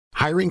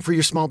Hiring for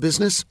your small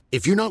business?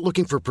 If you're not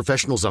looking for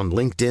professionals on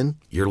LinkedIn,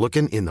 you're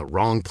looking in the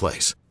wrong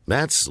place.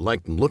 That's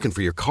like looking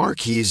for your car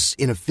keys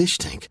in a fish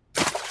tank.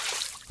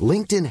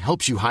 LinkedIn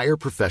helps you hire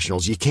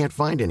professionals you can't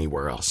find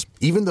anywhere else,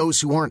 even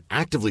those who aren't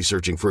actively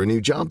searching for a new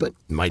job but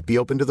might be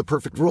open to the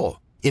perfect role.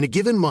 In a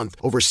given month,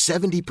 over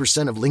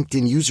 70% of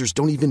LinkedIn users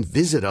don't even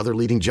visit other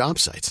leading job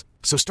sites.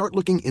 So start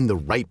looking in the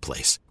right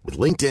place. With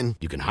LinkedIn,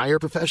 you can hire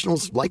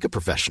professionals like a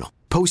professional.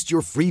 Post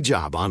your free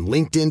job on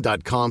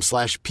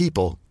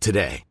linkedin.com/people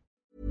today.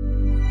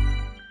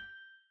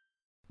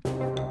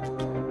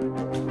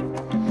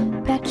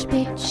 Patch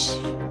pitch.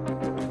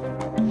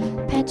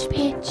 Patch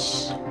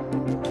pitch.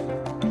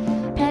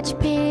 Patch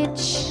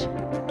pitch.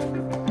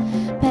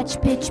 Patch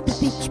pitch.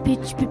 Pitch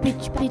pitch.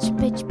 Pitch pitch.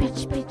 Pitch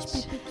pitch.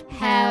 Pitch.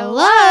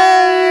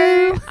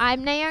 Hello,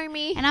 I'm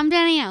Naomi. And I'm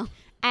Danielle.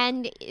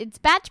 And it's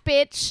Batch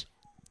Bitch.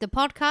 The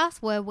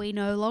podcast where we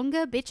no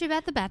longer bitch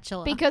about The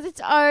Bachelor. Because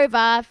it's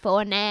over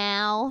for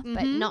now,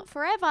 but not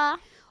forever.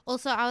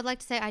 Also, I would like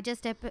to say I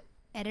just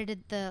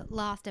edited the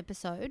last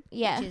episode,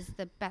 Yeah. which is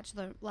the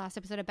last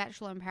episode of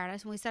Bachelor in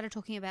Paradise, and we started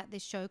talking about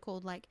this show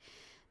called like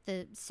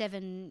the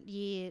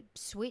 7-year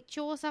switch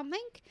or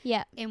something.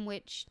 Yeah. In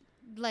which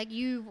like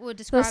you were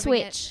describing The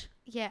switch.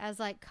 as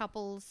like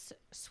couples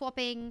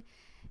swapping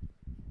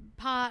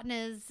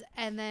partners,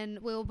 and then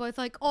we were both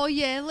like, oh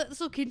yeah, let's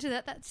look into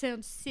that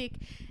sounds sick.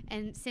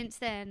 And since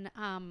then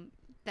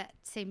that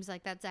seems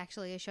like that's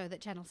actually a show that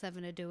Channel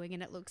 7 are doing,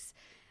 and it looks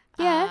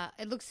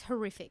it looks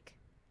horrific.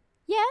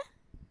 Yeah.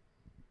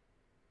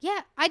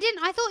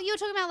 I thought you were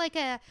talking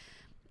about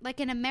like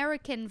an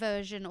American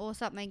version or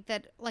something,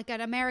 that like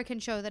an American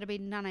show that had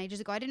been done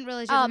ages ago. I didn't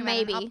realize you were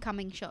talking about an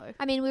upcoming show.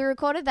 I mean, we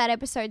recorded that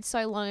episode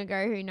so long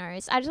ago, who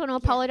knows? I just want to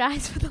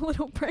apologise for the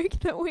little break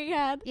that we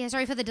had. Yeah,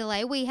 sorry for the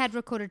delay. We had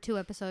recorded 2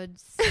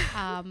 episodes,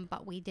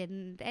 but we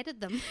didn't edit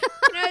them.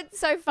 You know, it's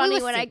so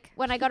funny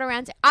when I got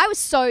around to, I was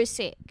so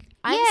sick.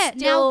 I'm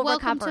still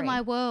welcome recovering. to my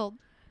world.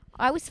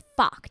 I was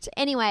fucked.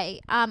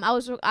 Anyway, I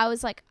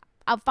was like,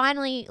 I'll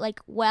finally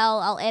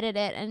I'll edit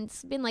it, and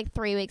it's been like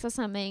 3 weeks or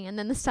something, and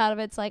then the start of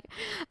it's like,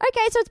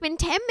 okay, so it's been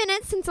 10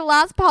 minutes since the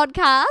last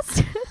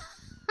podcast.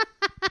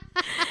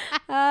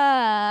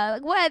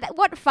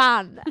 What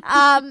fun.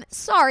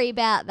 Sorry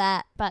about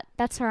that, but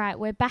that's all right.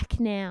 We're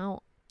back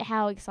now.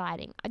 How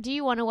exciting. Do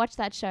you want to watch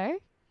that show?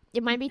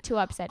 It might be too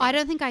upsetting. I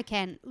don't think I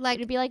can.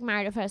 It'd be like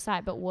Married at First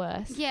Sight, but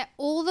worse. Yeah,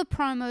 all the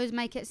promos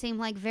make it seem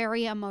like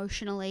very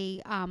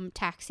emotionally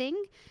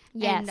taxing.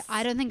 Yes. And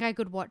I don't think I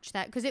could watch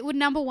that, because it would,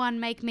 number one,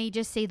 make me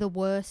just see the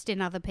worst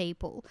in other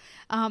people.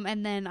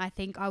 And then I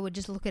think I would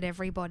just look at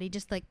everybody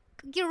just like,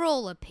 you're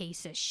all a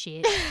piece of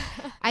shit.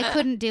 I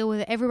couldn't deal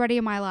with it. Everybody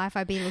in my life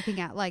I'd be looking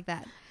at like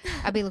that.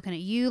 I'd be looking at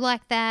you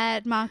like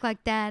that, Mark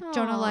like that,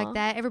 Jono like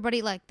that.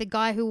 Everybody, like the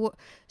guy who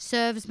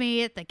serves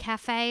me at the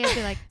cafe, I'd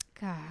be like,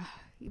 God,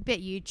 I bet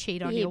you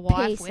cheat on your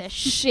wife piece with of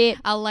shit.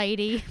 a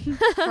lady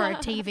for a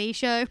TV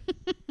show.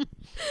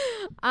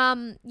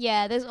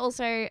 Yeah, there's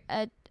also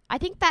I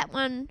think that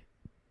one,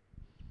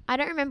 I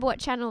don't remember what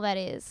channel that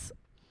is,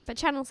 but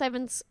Channel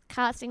 7's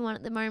casting one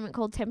at the moment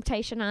called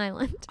Temptation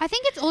Island. I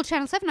think it's all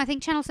Channel 7. I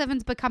think Channel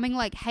 7's becoming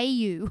like Hey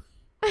You,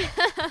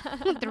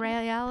 the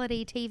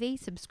reality TV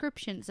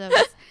subscription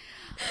service.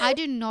 I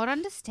do not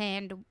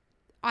understand.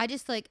 I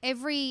just like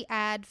every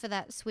ad for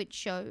that Switch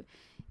show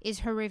is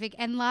horrific.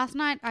 And last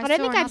night I don't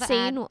saw think I've another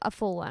seen ad. a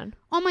full one.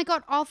 Oh my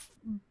God, I'll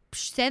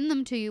send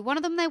them to you. One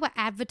of them, they were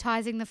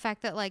advertising the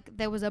fact that like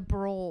there was a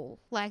brawl,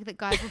 like that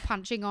guys were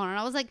punching on, and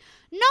I was like,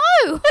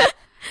 no,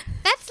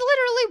 that's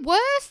literally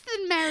worse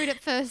than Married at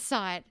First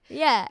Sight.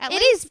 Yeah, At it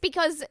least- is,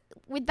 because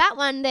with that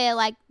one they're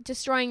like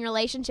destroying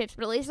relationships,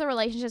 but at least the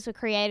relationships were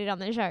created on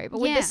the show. But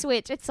with Yeah. the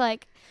Switch, it's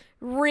like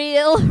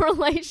real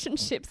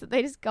relationships that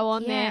they just go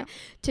on there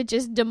to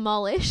just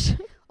demolish.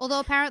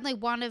 Although apparently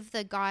one of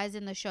the guys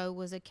in the show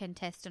was a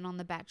contestant on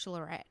The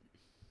Bachelorette.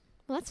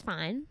 Well, that's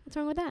fine. What's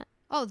wrong with that?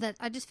 Oh,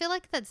 I just feel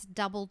like that's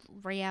double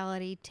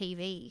reality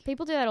TV.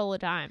 People do that all the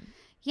time.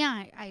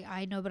 Yeah,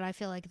 I know, but I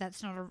feel like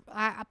that's not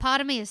a part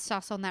of me is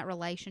sus on that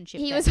relationship.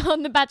 He there. was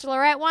on The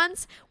Bachelorette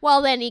once.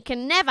 Well, then he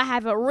can never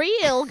have a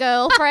real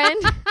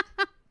girlfriend.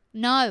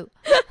 No.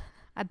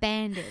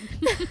 Abandoned.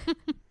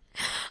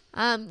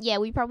 Yeah,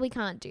 we probably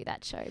can't do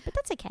that show, but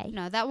that's okay.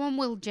 No, that one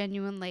will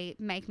genuinely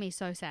make me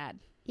so sad.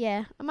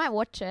 Yeah, I might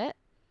watch it,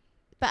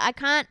 but I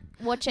can't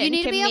watch it. You and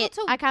need to be able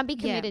to- I can't be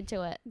yeah. committed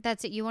to it.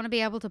 That's it. You want to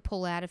be able to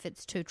pull out if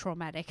it's too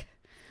traumatic,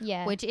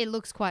 Yeah, which it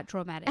looks quite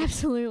traumatic.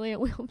 absolutely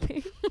it will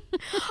be.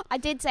 I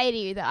did say to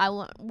you that I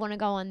want to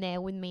go on there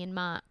with me and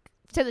Mark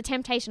to the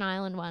Temptation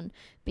Island one,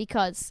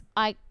 because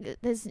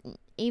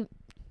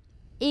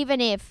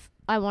even if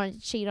I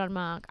wanted to cheat on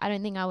Mark, I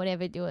don't think I would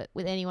ever do it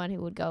with anyone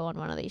who would go on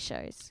one of these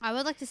shows. I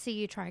would like to see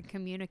you try and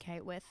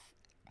communicate with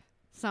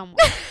someone.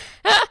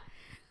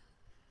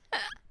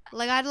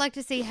 Like, I'd like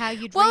to see how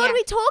you'd What react. would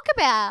we talk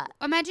about?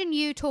 Imagine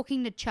you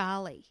talking to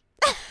Charlie.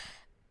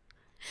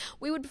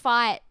 We would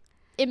fight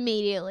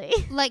immediately.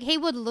 Like, he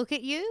would look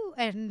at you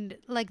and,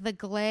 like, the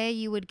glare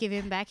you would give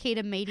him back, he'd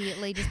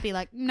immediately just be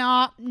like,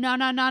 no.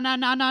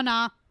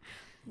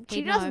 She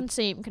he'd know. doesn't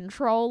seem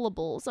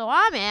controllable, so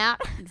I'm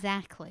out.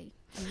 Exactly.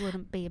 He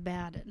wouldn't be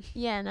about it.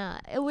 Yeah, no.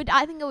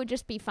 I think it would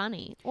just be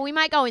funny. Or we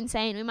might go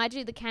insane. We might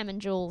do the Cam and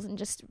Jules and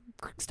just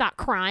start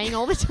crying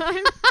all the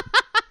time.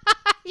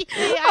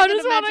 I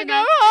just want to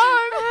go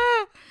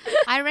home.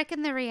 I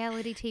reckon the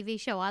reality TV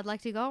show I'd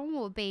like to go on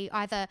would be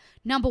either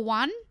number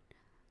 1,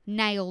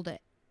 Nailed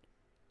It.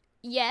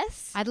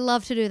 Yes. I'd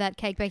love to do that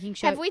cake baking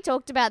show. Have we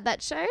talked about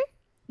that show?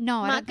 No,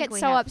 I Mark don't think gets we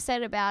so have.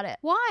 upset about it.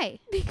 Why?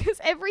 Because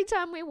every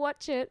time we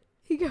watch it,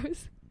 he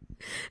goes,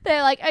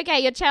 they're like, okay,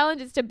 your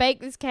challenge is to bake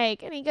this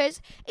cake. And he goes,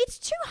 it's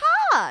too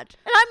hard.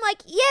 And I'm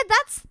like, yeah,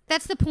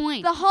 That's the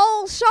point. the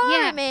whole show,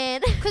 Yeah.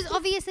 man. Because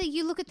obviously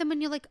you look at them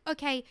and you're like,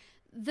 okay,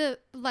 the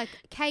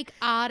cake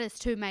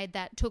artist who made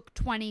that took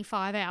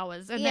 25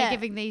 hours and Yeah. they're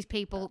giving these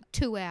people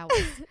 2 hours.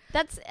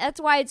 That's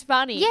why it's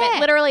funny. Yeah. But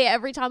literally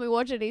every time we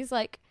watch it, he's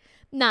like,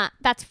 nah,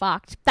 that's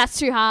fucked. That's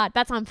too hard.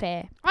 That's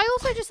unfair. I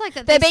also just like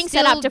that They're they being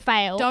set up still to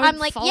fail. Don't I'm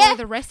like, follow yeah.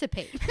 the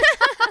recipe.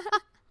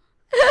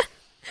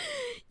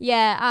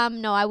 Yeah,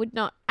 no, I would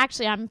not.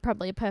 Actually, I'm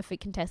probably a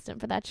perfect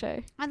contestant for that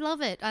show. I love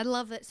it. I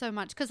love it so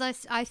much because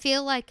I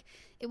feel like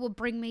it will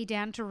bring me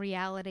down to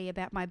reality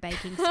about my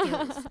baking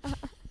skills.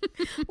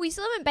 We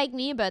still haven't baked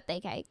me a birthday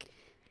cake.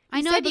 I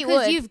You know said you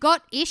because would. you've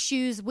got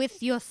issues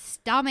with your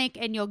stomach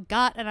and your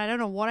gut, and I don't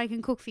know what I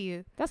can cook for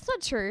you. That's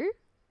not true.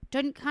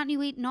 Can't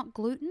you eat not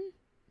gluten?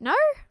 No?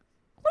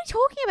 What are you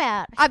talking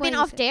about? I I've been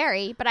swear off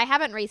dairy, but I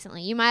haven't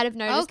recently. You might have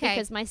noticed Okay.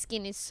 because my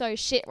skin is so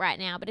shit right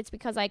now, but it's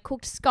because I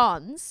cooked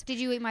scones. Did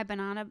you eat my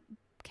banana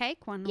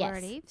cake one where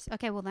it Yes. eats?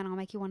 Okay, well then I'll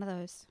make you one of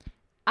those.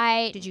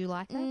 I Did you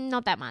like that?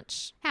 not that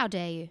much. How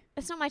dare you?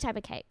 It's not my type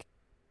of cake.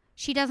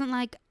 She doesn't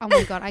like. Oh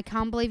my god, I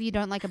can't believe you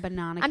don't like a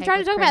banana cake. I'm trying to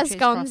with talk cream about cheese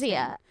scones frosting.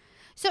 here.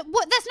 So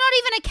what? That's not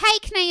even a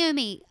cake,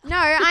 Naomi. No,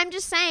 I'm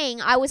just saying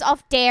I was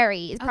off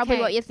dairy is probably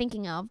Okay. what you're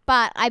thinking of.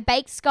 But I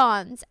baked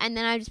scones and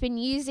then I've just been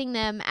using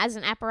them as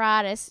an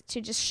apparatus to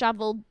just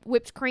shovel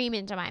whipped cream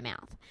into my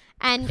mouth.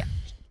 And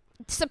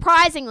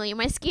surprisingly,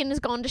 my skin has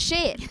gone to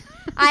shit.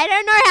 I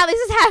don't know how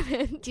this has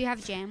happened. Do you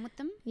have jam with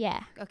them?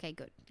 Yeah. Okay,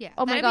 good. Yeah.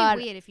 Oh my That'd God.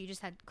 be weird if you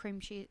just had cream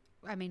cheese.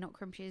 I mean, not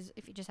cream cheese.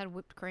 If you just had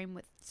whipped cream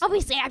with.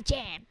 Obviously, I have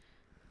jam.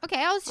 Okay,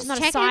 I was I'm just not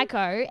checking. a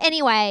psycho.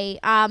 Anyway,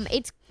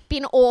 it's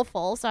been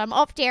awful. So I'm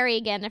off dairy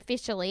again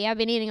officially. I've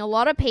been eating a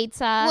lot of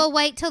pizza. Well,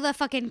 wait till the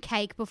fucking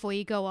cake before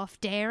you go off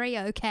dairy,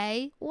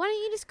 okay? why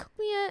don't you just cook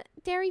me a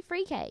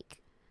dairy-free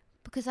cake?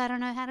 Because I don't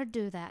know how to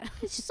do that.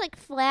 It's just like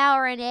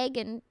flour and egg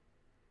and...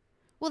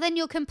 Well, then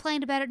you'll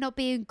complain about it not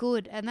being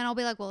good, and then I'll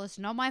be like, well, it's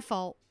not my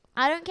fault.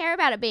 I don't care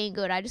about it being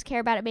good. I just care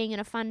about it being in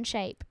a fun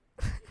shape.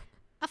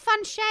 A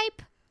fun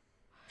shape?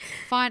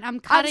 Fine, I'm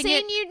I've cutting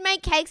seen it. you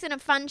make cakes in a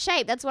fun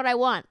shape. That's what I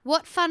want.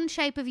 What fun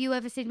shape have you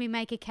ever seen me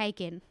make a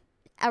cake in?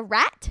 A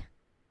rat?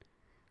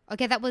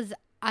 Okay, that was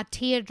a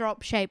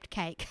teardrop-shaped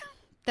cake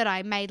that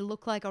I made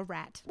look like a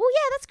rat. Well,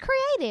 yeah, that's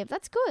creative.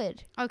 That's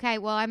good. Okay,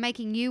 well, I'm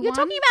making you You're one.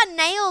 talking about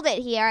nailed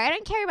it here. I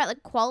don't care about the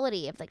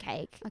quality of the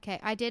cake. Okay,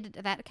 I did.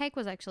 That cake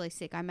was actually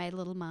sick. I made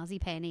little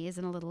marzipan ears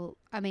and a little...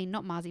 I mean,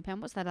 not marzipan.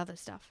 What's that other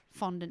stuff?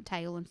 Fondant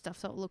tail and stuff,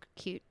 so it looked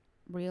cute.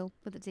 Real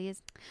with its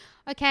ears.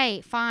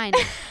 Okay, fine.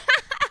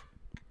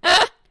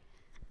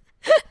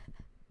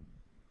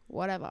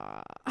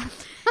 Whatever.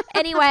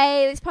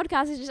 Anyway, this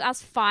podcast is just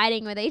us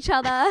fighting with each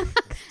other.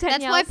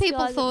 That's why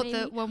people thought me.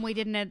 that when we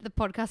didn't edit the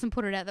podcast and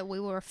put it out that we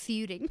were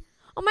feuding.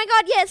 Oh my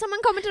god, yeah, someone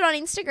commented on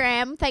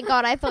Instagram. Thank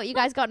God, I thought you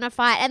guys got in a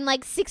fight. And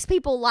like 6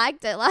 people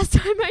liked it last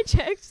time I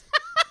checked.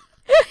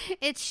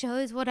 It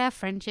shows what our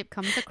friendship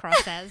comes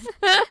across as.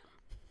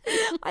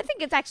 I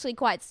think it's actually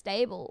quite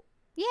stable.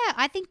 Yeah,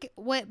 I think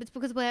it's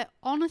because we're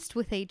honest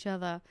with each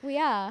other. We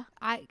are.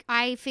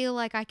 I feel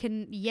like I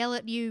can yell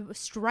at you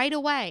straight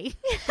away,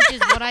 which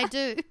is what I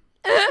do.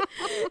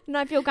 And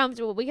I feel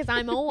comfortable because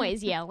I'm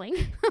always yelling.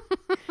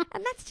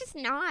 And that's just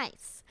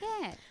nice.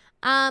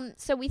 Yeah.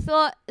 So we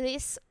thought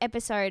this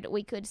episode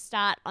we could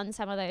start on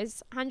some of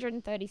those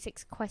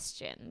 136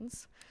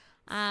 questions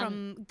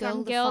From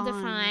Girl Girl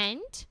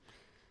Defined.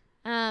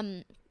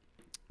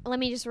 Let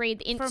me just read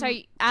the From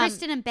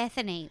Kristen and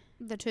Bethany,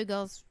 the two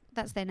girls,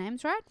 that's their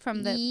names, right?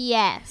 From the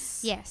yes.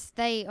 Yes,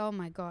 they, oh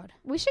my god.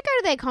 We should go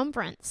to their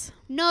conference.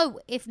 No,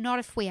 if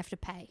we have to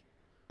pay.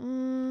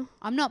 Mm,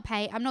 I'm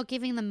not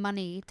giving them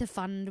money to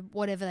fund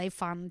whatever they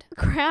fund.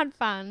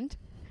 crowdfund.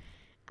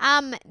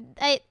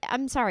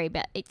 I'm sorry,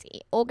 but it's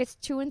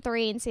August 2 and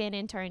 3 in San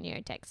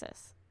Antonio,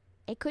 Texas.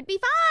 It could be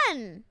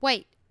fun.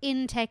 Wait,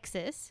 in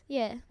Texas?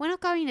 Yeah. We're not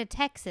going to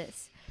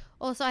Texas.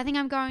 Also, I think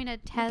I'm going to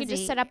Tassie. We could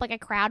just set up like a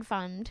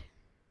crowdfund.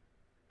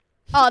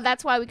 Oh,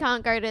 that's why we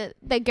can't go to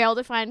the Girl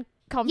Defined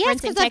conference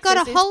Yes, in because Texas. I've got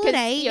a is 'cause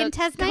holiday you're in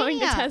Tasmania. Going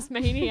to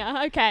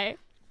Tasmania. Okay.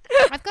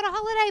 I've got a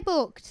holiday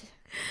booked.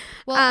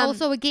 Well,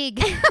 also a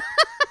gig.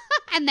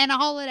 And then a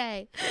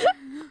holiday.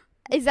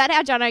 Is that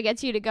how Jono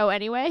gets you to go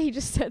anywhere? He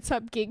just sets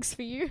up gigs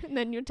for you and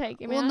then you take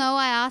him Well, out? no,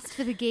 I asked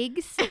for the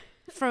gigs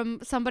from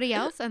somebody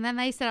else, and then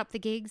they set up the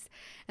gigs.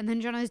 And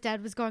then Jono's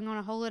dad was going on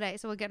a holiday,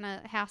 so we're getting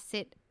a house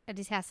sit at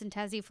his house in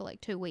Tassie for like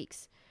 2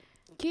 weeks.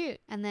 Cute.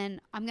 And then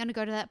I'm going to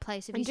go to that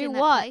place. Have And you do seen that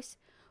what? place?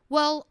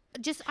 Well,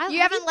 You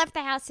haven't left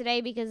the house today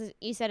because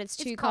you said it's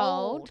too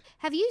cold.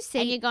 Have you And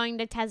seen? you're going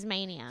to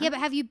Tasmania. Yeah, but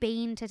have you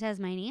been to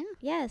Tasmania?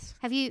 Yes.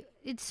 Have you?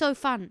 It's so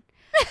fun.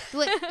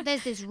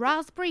 There's this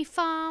raspberry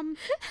farm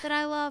that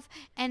I love,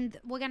 and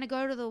we're going to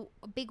go to the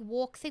big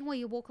walk thing where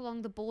you walk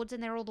along the boards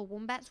and there are all the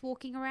wombats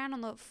walking around on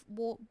the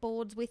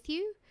boards with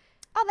you.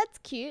 Oh, that's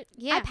cute.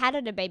 Yeah. I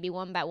patted a baby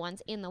wombat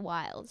once in the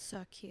wild.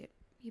 So cute.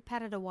 You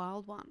patted a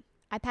wild one.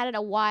 I patted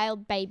a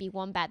wild baby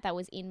wombat that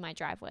was in my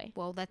driveway.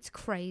 Well, that's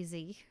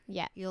crazy.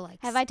 Yeah. You're like,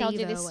 Have I told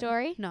Steve you this Irwin.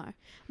 story? No.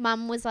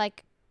 Mum was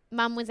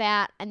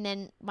out, and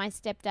then my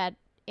stepdad,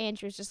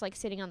 Andrew, was just like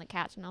sitting on the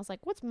couch, and I was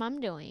like, what's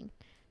Mum doing?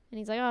 And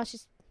he's like, oh,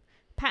 she's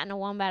patting a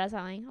wombat or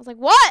something. I was like,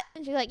 what?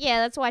 And she's like, yeah,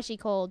 that's why she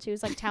called. She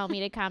was like telling me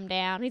to calm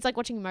down. He's like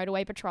watching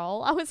Motorway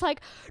Patrol. I was like,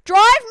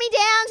 drive me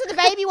down to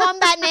the baby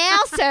wombat now,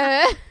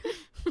 sir.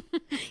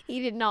 He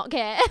did not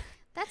care.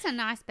 That's a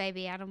nice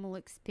baby animal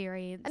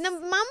experience. And the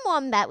mum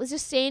wombat was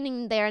just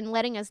standing there and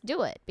letting us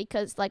do it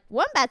because, like,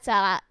 wombats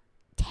are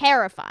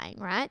terrifying,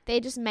 right? They're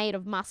just made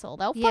of muscle.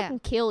 They'll Yeah. fucking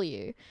kill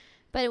you.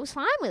 But it was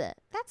fine with it.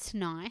 That's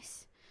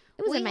nice.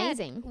 It was We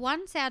amazing. had-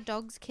 once our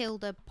dogs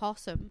killed a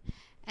possum,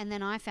 and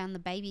then I found the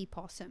baby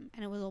possum,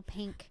 and it was all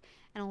pink,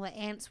 and all the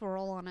ants were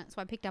all on it.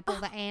 So I picked up all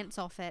the ants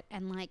off it,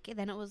 and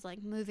then it was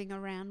like moving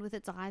around with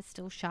its eyes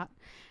still shut.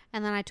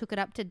 And then I took it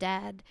up to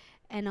Dad,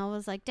 and I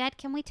was like, Dad,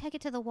 can we take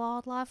it to the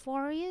Wildlife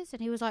Warriors?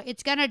 And he was like,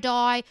 it's gonna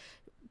die.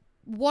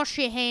 Wash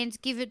your hands,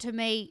 give it to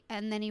me.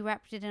 And then he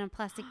wrapped it in a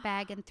plastic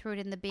bag and threw it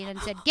in the bin and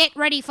said, get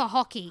ready for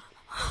hockey.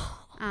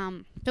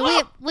 So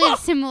we have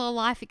similar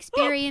life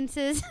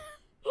experiences.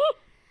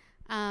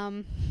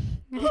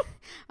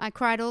 I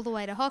cried all the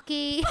way to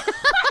hockey.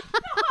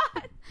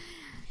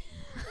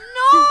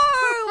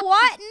 No!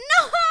 What?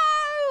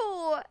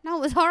 No! No,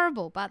 it was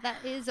horrible, but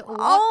that is what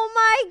Oh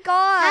my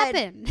god!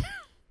 happened.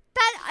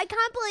 I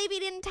can't believe he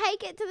didn't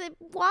take it to the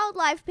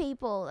wildlife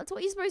people. That's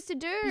what you're supposed to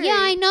do. Yeah,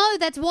 I know.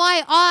 That's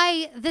why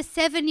I, the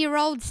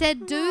 7-year-old,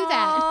 said do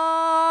that.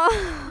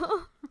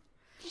 Oh.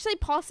 Did you say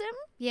possum?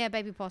 Yeah,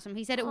 baby possum.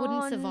 He said it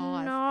wouldn't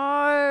survive.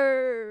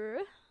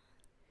 No.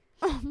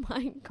 Oh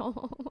my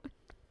god.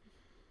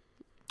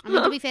 I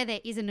mean, to be fair,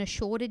 there isn't a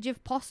shortage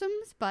of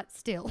possums, but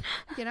still,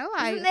 Isn't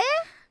there?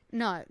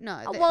 No.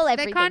 Oh, They're, well, they're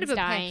kind of a everything's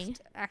dying.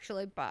 pest,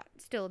 actually, but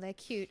still, they're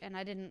cute, and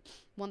I didn't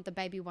want the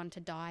baby one to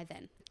die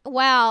then.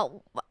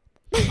 Wow.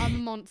 I'm a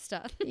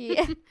monster.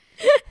 Yeah.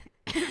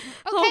 Okay,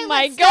 Oh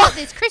my let's start God.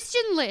 this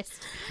Christian list.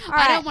 All I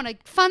right. don't want to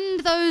fund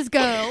those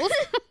girls.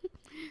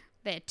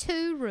 They're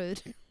too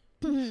rude.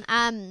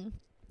 I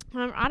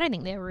don't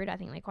think they're rude. I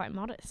think they're quite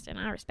modest, and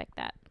I respect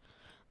that.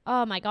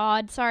 Oh my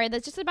god, sorry.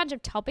 There's just a bunch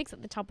of topics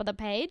at the top of the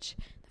page.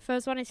 The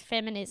first one is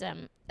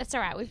feminism. That's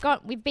all right.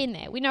 We've been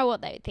there. We know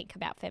what they think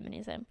about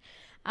feminism.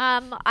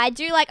 I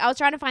was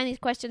trying to find these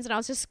questions, and I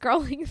was just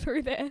scrolling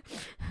through their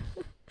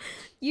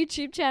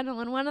YouTube channel,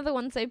 and one of the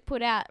ones they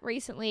put out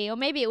recently, or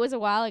maybe it was a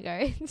while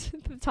ago,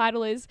 the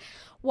title is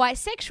 "Why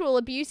Sexual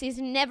Abuse is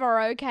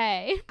Never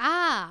Okay."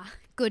 Ah,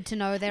 good to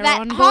know they're That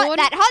on hot, board.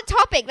 that hot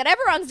topic that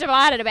everyone's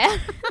divided about.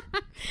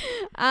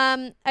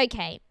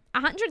 Okay.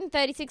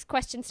 136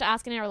 questions to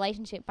ask in a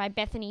relationship by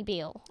Bethany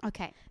Beale,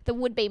 Okay. the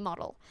would-be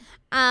model.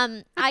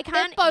 I They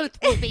can't both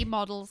would be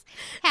models.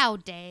 How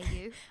dare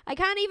you? I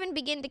can't even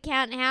begin to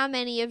count how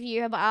many of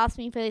you have asked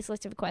me for this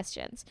list of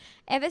questions.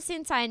 Ever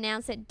since I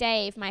announced that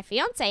Dave, my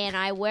fiance, and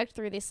I worked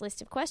through this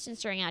list of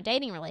questions during our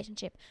dating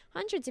relationship,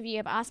 hundreds of you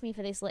have asked me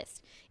for this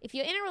list. If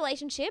you're in a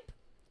relationship,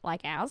 like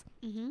ours,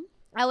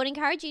 I would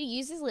encourage you to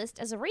use this list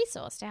as a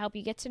resource to help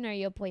you get to know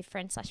your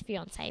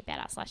boyfriend/fiance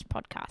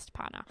better/podcast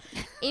partner.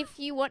 If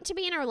you want to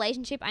be in a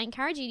relationship, I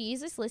encourage you to use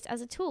this list as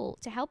a tool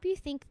to help you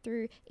think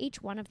through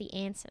each one of the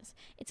answers.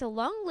 It's a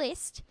long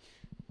list,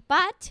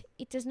 but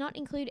it does not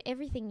include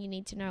everything you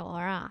need to know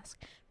or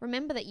ask.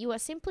 Remember that you are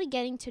simply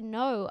getting to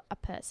know a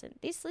person.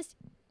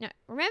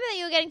 Remember that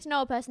you're getting to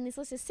know a person. This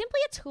list is simply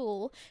a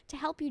tool to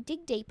help you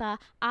dig deeper,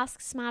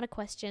 ask smarter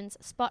questions,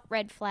 spot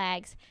red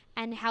flags,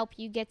 and help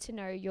you get to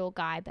know your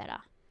guy better.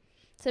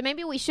 So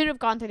maybe we should have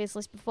gone through this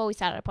list before we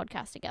started a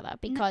podcast together,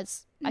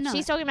 because No.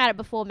 she's talking about it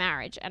before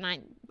marriage, and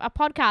a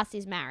podcast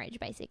is marriage,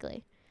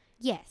 basically.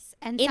 Yes,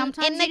 and In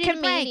sometimes the you need a break.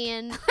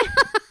 comedian,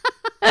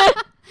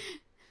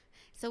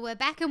 So we're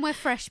back and we're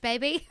fresh,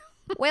 baby.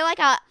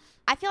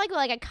 I feel like we're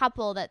like a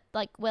couple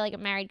we're like a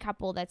married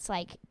couple that's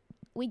like,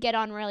 we get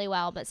on really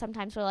well, but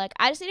sometimes we're like,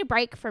 I just need a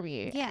break from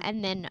you. Yeah.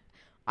 And then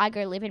I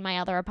go live in my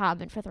other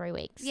apartment for 3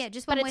 weeks. Yeah,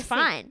 just but when it's we're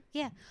sick. fine.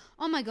 Yeah.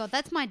 Oh my god,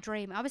 that's my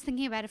dream. I was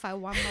thinking about if I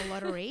won the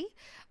lottery,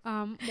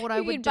 what I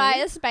You would could do. buy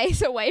a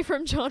space away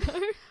from Jono.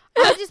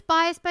 I would just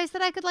buy a space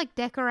that I could like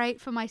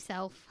decorate for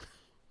myself.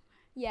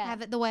 Yeah.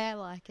 Have it the way I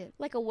like it.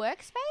 Like a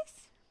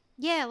workspace?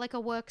 Yeah, like a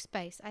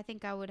workspace. I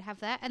think I would have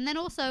that. And then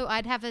also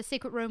I'd have a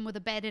secret room with a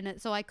bed in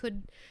it so I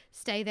could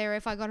stay there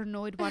if I got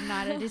annoyed one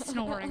night at his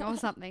snoring or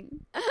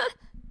something.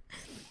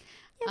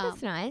 Yeah,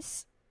 that's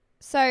nice.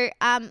 So,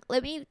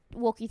 let me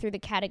walk you through the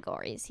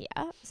categories here.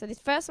 So this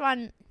first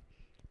one,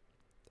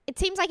 it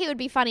seems like it would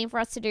be funny for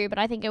us to do, but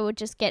I think it would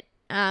just get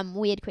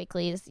weird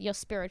quickly, is your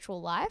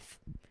spiritual life.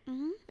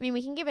 Mm-hmm. I mean,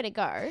 we can give it a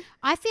go.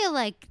 I feel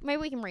like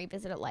Maybe we can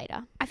revisit it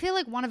later.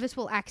 one of us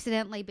will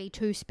accidentally be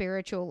too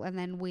spiritual and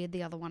then weird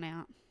the other one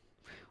out.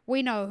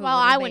 We know who. Well,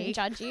 it'll I be. wouldn't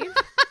judge you.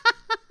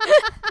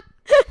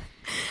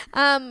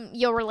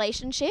 Your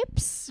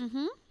relationships,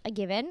 a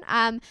given.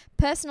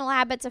 Personal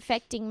habits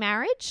affecting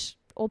marriage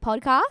or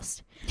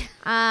podcast.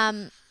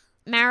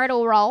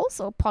 Marital roles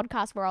or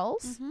podcast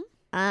roles.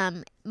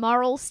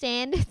 Moral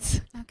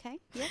standards. Okay.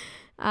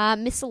 Yeah.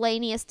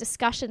 Miscellaneous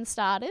discussion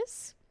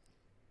starters.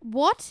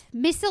 What?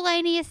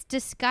 Miscellaneous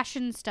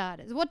discussion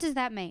starters. What does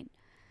that mean?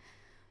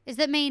 Does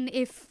that mean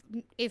if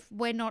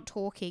we're not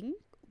talking,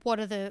 what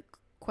are the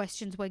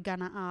questions we're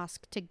gonna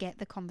ask to get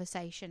the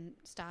conversation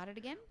started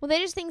again? Well, they're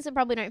just things that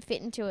probably don't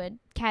fit into a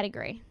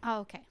category.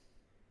 Oh, okay.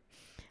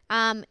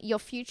 Your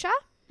future.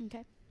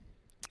 Okay.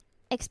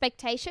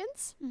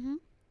 Expectations. Mm-hmm.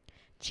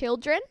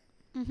 Children.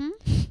 Mm-hmm.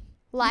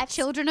 Life.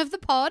 Children of the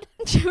pod.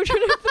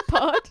 Children of the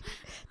pod.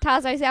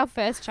 Tazo's our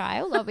first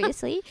child,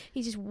 obviously.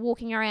 He's just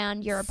walking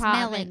around your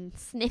apartment,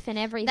 sniffing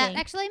everything. That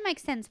actually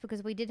makes sense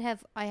because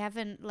I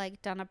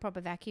haven't done a proper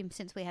vacuum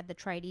since we had the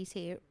tradies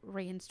here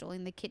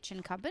reinstalling the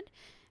kitchen cupboard.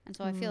 And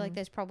so I feel like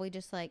there's probably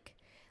just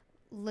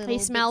little He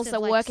smells bits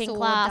the of, working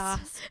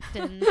class. sawdust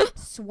and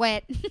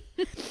sweat.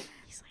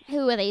 He's like,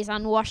 who are these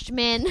unwashed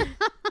men?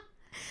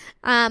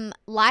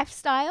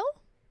 Lifestyle.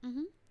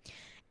 Mm-hmm.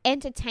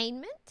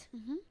 Entertainment.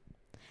 Mm-hmm.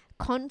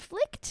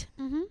 Conflict.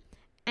 Mm-hmm.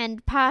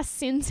 And past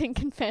sins and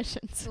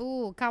confessions.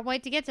 Ooh, can't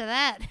wait to get to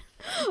that.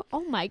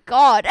 Oh my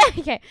God.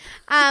 Okay.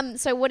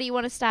 So what do you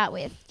want to start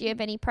with? Do you have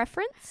any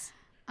preference?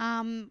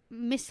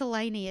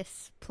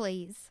 Miscellaneous,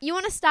 please. You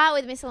want to start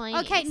with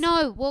miscellaneous? Okay,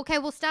 no. Well, okay,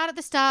 we'll start at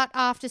the start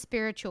after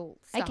spiritual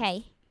stuff.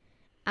 Okay.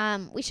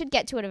 We should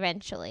get to it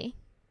eventually.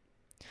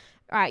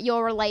 All right,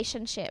 your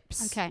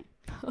relationships. Okay.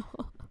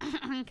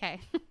 Okay.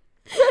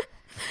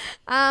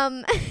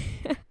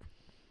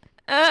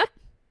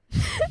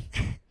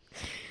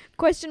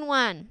 Question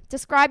 1.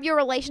 Describe your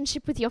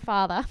relationship with your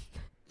father.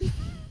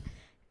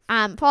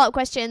 Follow-up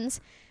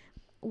questions.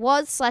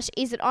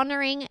 Was/is it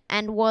honoring,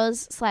 and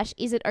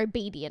was/is it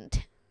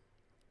obedient?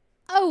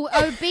 Oh,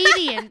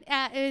 obedient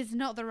is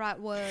not the right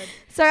word.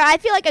 So I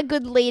feel like a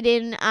good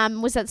lead-in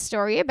was that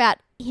story about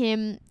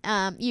him,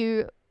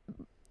 you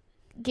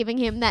giving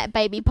him that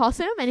baby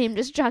possum and him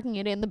just chucking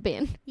it in the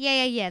bin.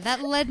 Yeah.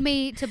 That led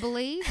me to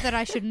believe that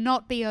I should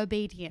not be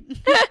obedient.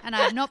 And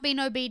I've not been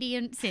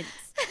obedient since.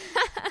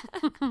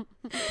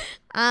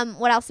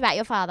 What else about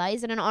your father?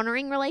 Is it an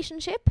honouring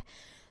relationship?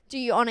 Do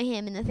you honour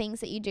him in the things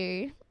that you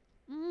do?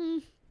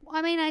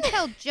 I mean, I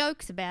tell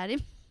jokes about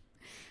him.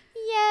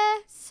 Yeah.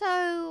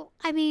 So,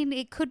 I mean,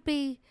 it could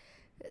be,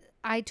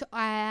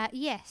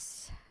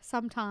 yes,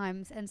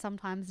 sometimes and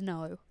sometimes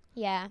no.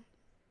 Yeah.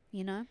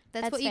 You know?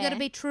 That's That's what you got to fair.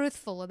 be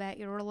truthful about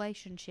your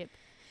relationship.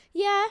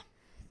 Yeah.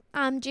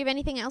 Do you have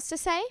anything else to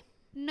say?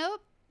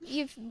 Nope.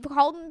 You've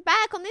holding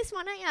back on this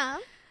one, aren't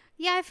you?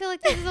 Yeah, I feel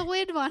like this is a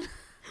weird one.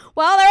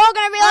 Well, they're all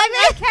going to be like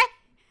that. Okay.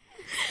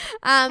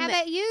 How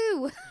about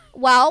you?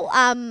 Well,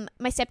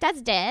 my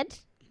stepdad's dead,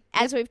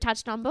 as we've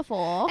touched on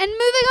before. And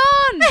moving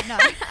on. No.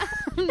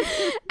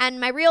 And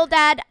my real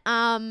dad,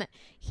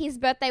 his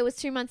birthday was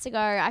 2 months ago.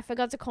 I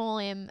forgot to call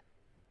him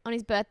on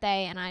his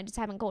birthday, and I just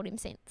haven't called him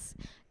since.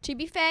 To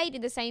be fair, he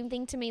did the same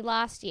thing to me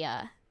last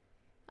year,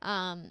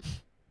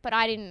 but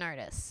I didn't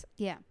notice.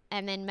 Yeah.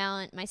 And then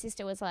my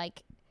sister was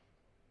like,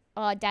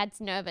 oh, Dad's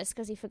nervous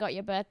because he forgot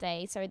your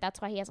birthday, so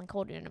that's why he hasn't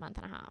called you in a month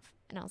and a half.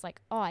 And I was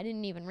like, oh, I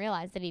didn't even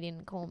realize that he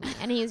didn't call me.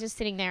 And he was just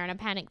sitting there in a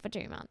panic for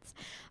 2 months.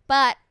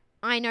 But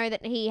I know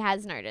that he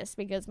has noticed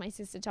because my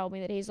sister told me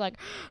that he's like,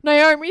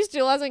 Naomi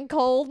still hasn't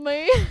called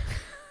me.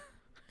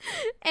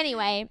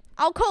 Anyway,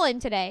 I'll call him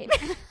today.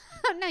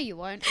 No, you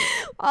won't.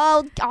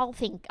 I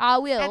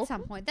will. At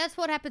some point. That's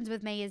what happens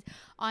with me is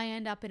I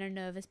end up in a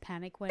nervous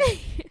panic when,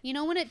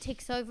 when it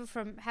ticks over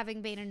from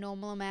having been a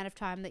normal amount of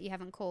time that you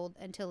haven't called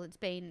until it's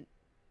been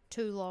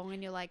too long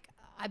and you're like,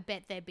 I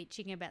bet they're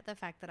bitching about the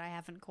fact that I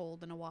haven't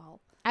called in a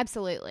while.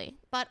 Absolutely.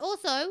 But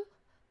also,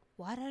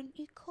 why don't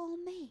you call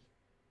me?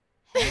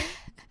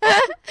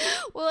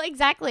 Well,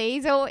 exactly.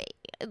 He's always,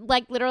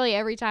 literally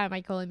every time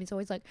I call him, he's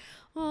always like,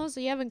 oh, so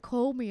you haven't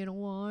called me in a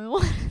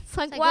while. It's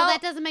like, well,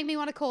 that doesn't make me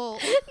want to call. No,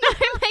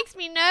 it makes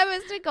me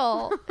nervous to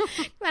call.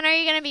 I know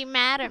you're going to be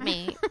mad at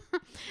me.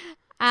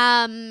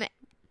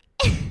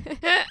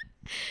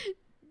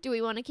 Do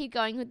we want to keep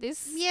going with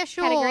this Yeah,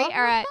 sure. category?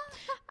 All right.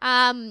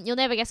 You'll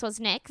never guess what's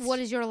next. What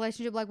is your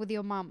relationship like with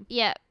your mum?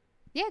 Yeah.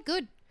 Yeah,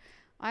 good.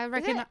 I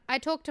reckon it? I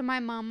talk to my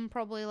mum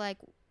probably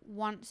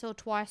once or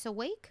twice a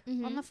week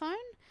on the phone.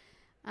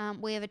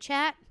 We have a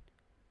chat.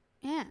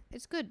 Yeah,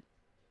 it's good.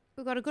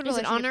 We've got a good Is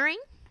it relationship. honouring?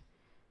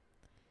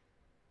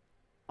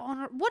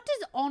 What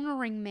does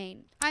honouring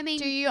mean? I mean,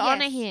 Do you yes,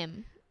 honour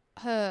him?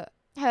 Her.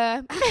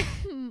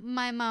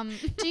 My mum.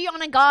 Do you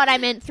honour God? I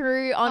meant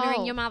through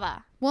honouring Oh. your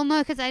mother. Well, no,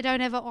 because I don't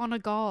ever honour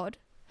God.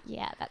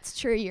 Yeah, that's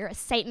true. You're a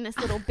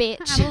Satanist little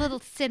bitch. I'm a little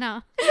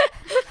sinner.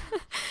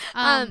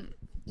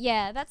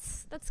 Yeah,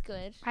 that's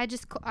good.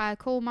 I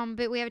call mum a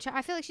bit. We have a chat.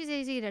 I feel like she's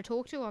easy to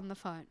talk to on the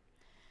phone.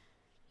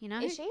 you know?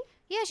 Is she?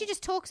 Yeah, she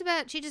just talks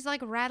about, she just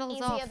like rattles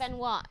Easier off. than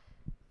what?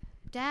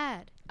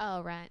 Dad.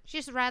 Oh, right. She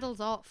just rattles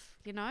off,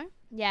 you know?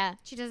 Yeah.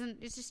 She doesn't,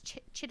 it's just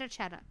chitter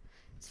chatter.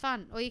 It's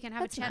fun. Or you can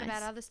have That's a chat nice.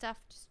 about other stuff,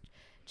 just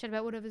chat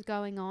about whatever's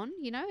going on,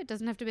 you know? It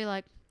doesn't have to be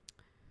like,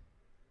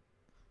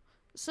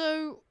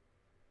 so,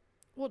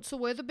 what's the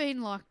weather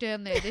been like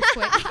down there this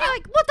week? You're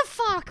like, what the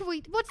fuck?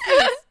 What's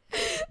this?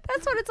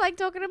 That's what it's like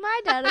talking to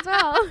my dad as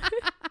well.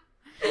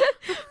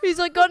 He's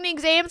like, got any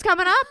exams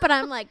coming up? And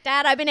I'm like,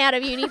 Dad, I've been out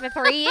of uni for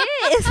 3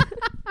 years.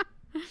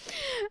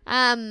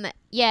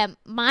 Yeah,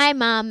 my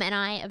mum and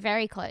I are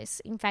very close.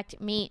 In fact,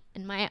 me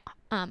and my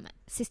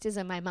sisters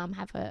and my mum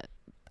have a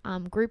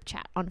group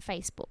chat on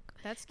Facebook.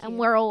 That's cute. And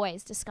we're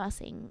always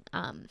discussing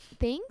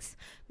things.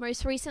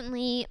 Most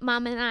recently,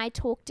 Mum and I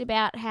talked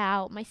about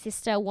how my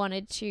sister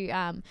wanted to.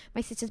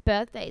 My sister's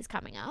birthday is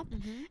coming up,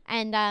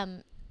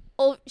 and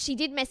she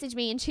did message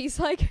me, and she's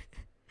like,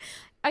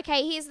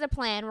 "Okay, here's the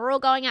plan. We're all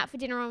going out for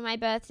dinner on my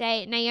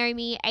birthday.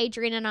 Naomi,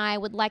 Adrian, and I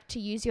would like to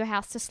use your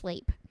house to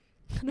sleep."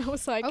 And I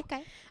was like,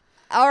 Okay.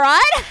 "All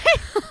right,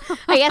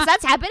 I guess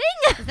that's happening."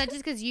 Is that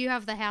just because you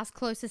have the house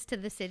closest to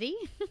the city?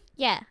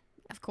 Yeah,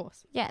 Of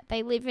course. yeah.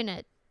 They live in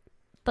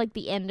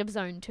the end of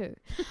Zone 2.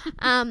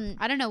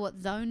 I don't know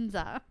what zones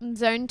are.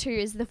 Zone 2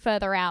 is the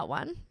further out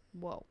one.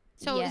 Whoa.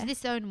 So Yeah. is this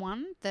zone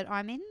 1 that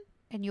I'm in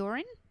and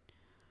you're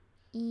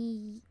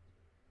in?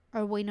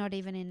 Or are we not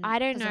even in I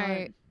don't a know.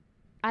 zone?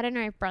 I don't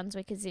know if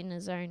Brunswick is in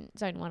a zone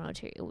 1 or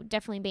 2. It would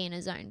definitely be in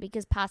a zone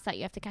because past that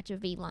you have to catch a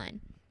V line.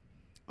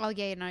 Oh,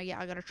 yeah, no, yeah,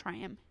 I got a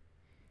tram.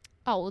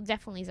 Oh, well,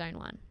 definitely zone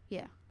 1.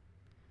 Yeah.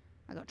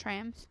 I got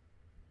trams.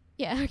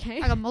 Yeah,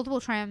 okay. I got multiple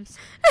trams.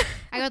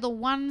 I got the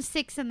 1,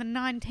 6, and the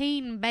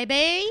 19,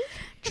 baby.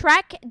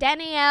 Track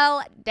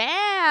Danielle down.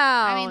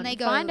 I mean, they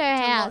go Find to her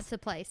house. lots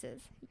of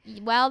places.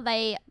 Well,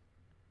 I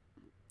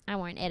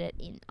won't edit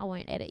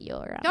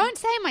your. Don't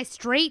say my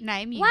street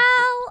name. You.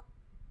 Well,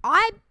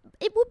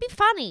 it would be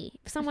funny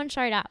if someone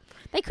showed up.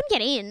 They couldn't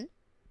get in.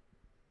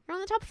 They're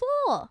on the top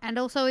floor. And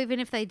also, even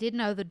if they did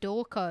know the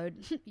door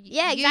code.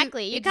 Yeah,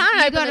 exactly. You it's-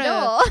 can't open the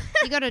door.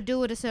 You got to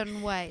do it a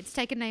certain way. It's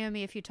taken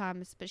Naomi a few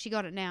times, but she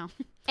got it now.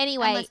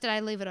 Anyway. Unless did I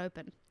leave it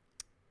open?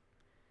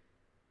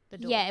 The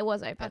door. Yeah, it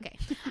was open. Okay.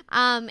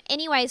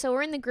 Anyway, so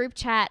we're in the group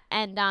chat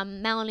and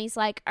Melanie's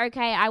like,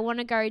 okay, I want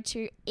to go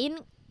to, in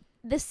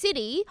the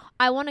city,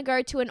 I want to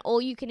go to an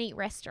all-you-can-eat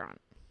restaurant.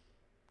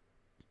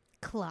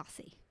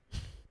 Classy.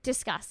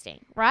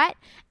 Disgusting, right?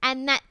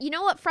 And that, you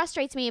know what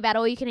frustrates me about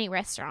all-you-can-eat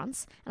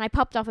restaurants, and I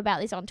popped off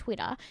about this on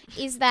Twitter,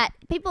 is that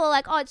people are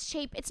like, oh, it's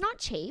cheap. It's not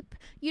cheap.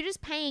 You're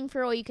just paying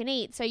for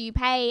all-you-can-eat, so you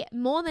pay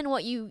more than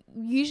what you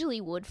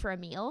usually would for a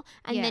meal,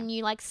 and then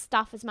you, like,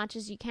 stuff as much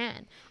as you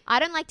can. I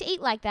don't like to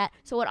eat like that,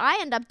 so what I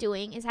end up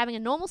doing is having a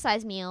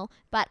normal-sized meal,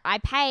 but I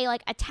pay,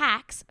 like, a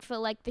tax for,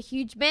 like, the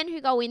huge men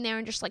who go in there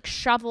and just, like,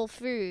 shovel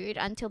food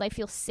until they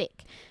feel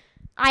sick.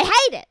 I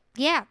hate it.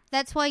 Yeah,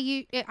 that's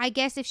why I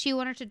guess if she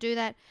wanted to do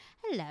that,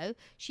 hello,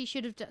 she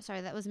should have. Sorry,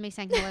 that was me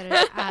saying hello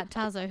to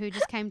Tazo, who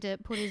just came to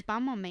put his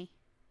bum on me.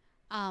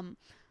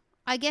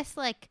 I guess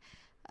like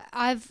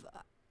I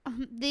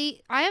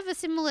have a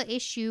similar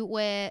issue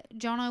where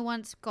Jono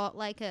once got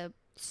like a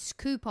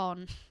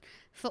coupon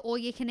for all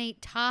you can eat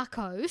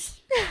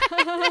tacos.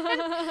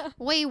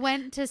 We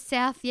went to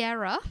South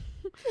Yarra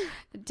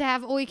to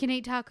have all you can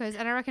eat tacos,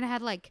 and I reckon I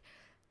had like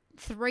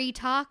 3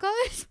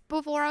 tacos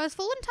before I was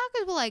full. And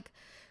tacos were like,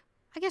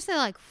 I guess they're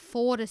like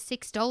 $4 to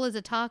 $6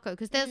 a taco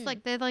because there's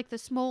like they're like the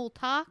small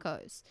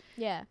tacos.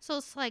 Yeah. So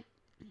it's like,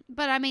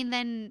 but I mean,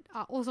 then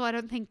also I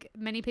don't think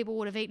many people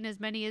would have eaten as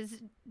many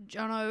as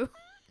Jono.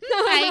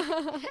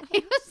 He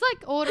was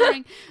like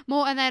ordering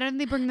more, and they'd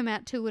only bring them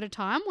out 2 at a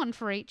time, 1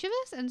 for each of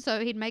us, and so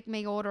he'd make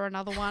me order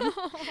another one,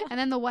 and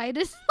then the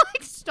waiters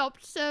like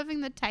stopped serving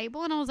the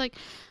table, and I was like,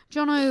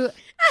 Jono,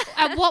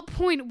 at what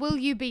point will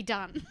you be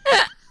done?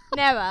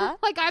 Never.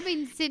 Like,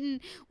 we've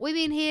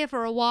been here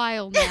for a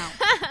while now.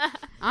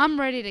 I'm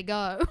ready to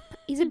go.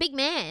 He's a big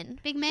man.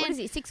 Big man. What is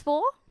he,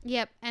 6'4"?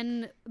 Yep,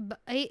 and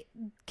he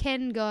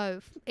can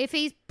go if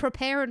he's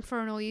preparing for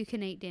an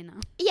all-you-can-eat dinner.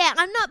 Yeah,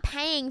 I'm not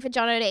paying for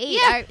Jono to eat.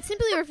 Yeah. I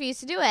simply refuse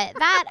to do it.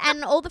 That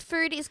and all the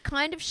food is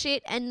kind of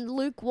shit and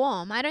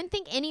lukewarm. I don't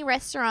think any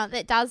restaurant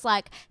that does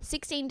like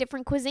 16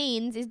 different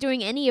cuisines is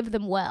doing any of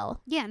them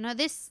well. Yeah, no,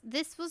 this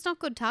was not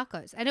good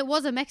tacos, and it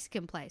was a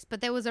Mexican place, but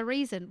there was a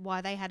reason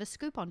why they had a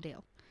scoop-on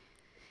deal.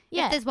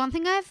 Yeah. If there's one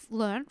thing I've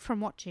learned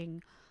from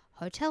watching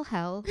Hotel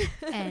Hell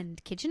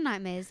and Kitchen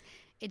Nightmares,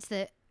 it's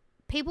that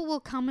people will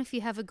come if you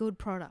have a good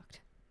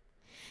product.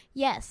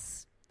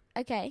 Yes.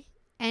 Okay.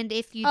 And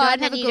if you don't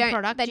have a good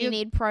product, then you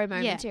need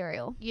promo Yeah.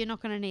 material. You're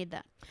not going to need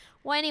that.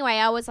 Well, anyway,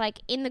 I was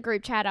like in the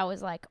group chat. I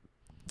was like,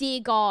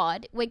 "Dear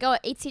God,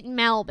 it's in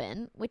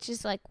Melbourne, which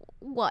is like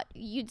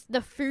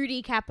the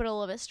foodie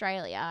capital of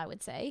Australia, I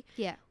would say.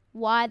 Yeah.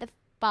 Why the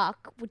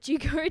fuck would you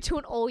go to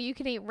an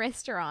all-you-can-eat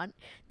restaurant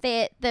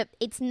that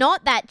it's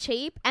not that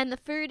cheap and the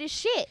food is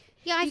shit?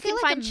 Yeah, I you feel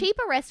can like find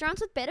cheaper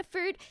restaurants with better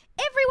food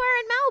everywhere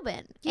in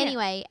Melbourne. Yeah.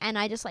 Anyway, and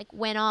I just like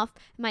went off.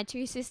 My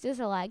 2 sisters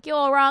are like,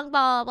 "You're wrong,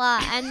 blah blah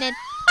blah," and then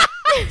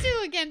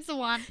 2 against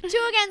 1. 2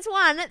 against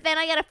 1. Then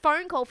I get a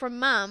phone call from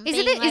Mum.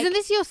 Isn't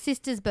this your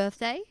sister's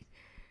birthday?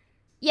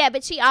 Yeah,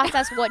 but she asked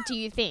us, what do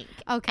you think?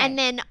 Okay. And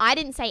then I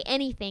didn't say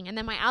anything. And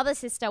then my other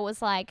sister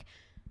was like,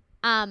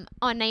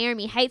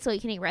 Naomi hates all you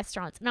can eat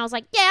restaurants. And I was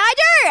like, yeah, I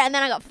do. And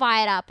then I got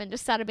fired up and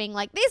just started being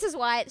like, this is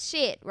why it's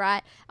shit,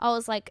 right? I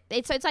was like,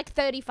 it's like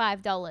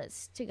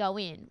 $35 to go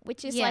in,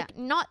 which is like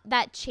not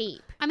that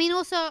cheap. I mean,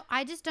 also,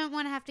 I just don't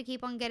want to have to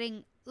keep on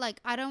getting,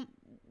 like, I don't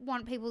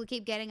want people to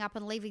keep getting up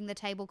and leaving the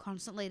table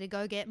constantly to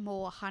go get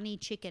more honey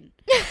chicken.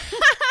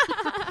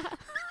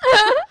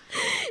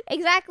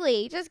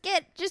 Exactly.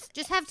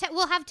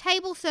 We'll have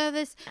table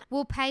service.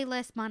 We'll pay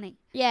less money.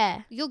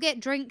 Yeah. You'll get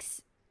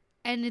drinks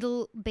and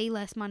it'll be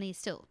less money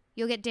still.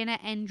 You'll get dinner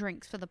and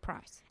drinks for the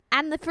price.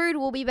 And the food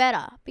will be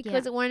better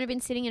because it won't have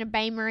been sitting in a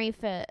bain-marie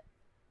for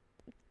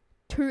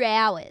 2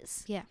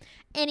 hours. Yeah.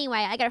 Anyway,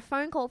 I get a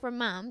phone call from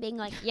Mum being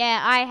like,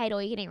 yeah, I hate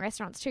all you can eat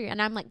restaurants too.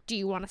 And I'm like, do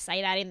you want to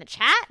say that in the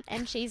chat?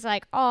 And she's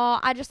like, oh,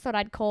 I just thought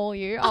I'd call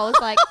you. I was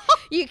like,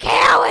 you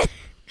coward.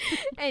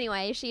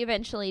 Anyway, she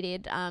eventually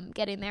did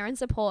get in there and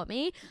support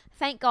me.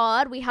 Thank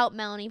God we helped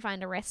Melanie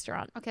find a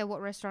restaurant. Okay, what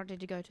restaurant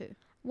did you go to?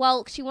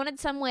 Well, she wanted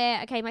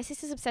somewhere. Okay, my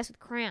sister's obsessed with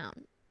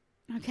Crown.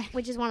 Okay.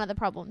 Which is one of the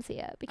problems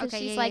here. Because Okay,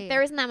 she's yeah, like, yeah.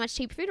 there isn't that much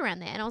cheap food around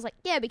there. And I was like,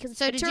 yeah, because it's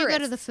So for did tourists. you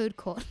go to the food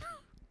court?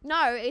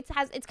 No,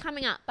 it's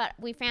coming up. But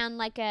we found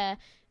like a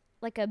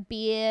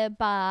beer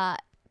bar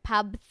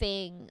pub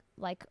thing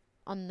like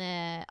on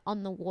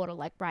the water,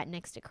 like right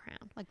next to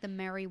Crown. Like the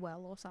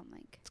Merrywell or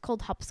something. It's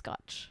called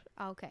Hopscotch.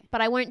 Oh, okay. But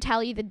I won't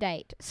tell you the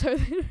date. So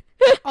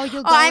Oh,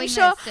 you're going I'm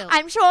sure there still.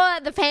 I'm sure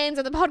the fans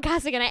of the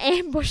podcast are going to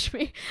ambush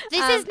me.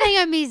 This is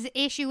Naomi's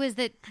issue, is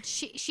that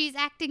she's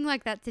acting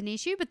like that's an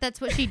issue, but that's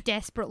what she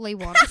desperately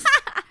wants.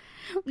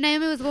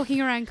 Naomi was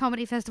walking around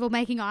Comedy Festival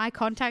making eye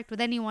contact with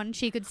anyone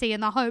she could see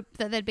in the hope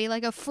that there'd be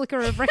like a flicker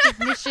of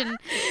recognition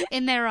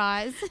in their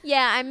eyes.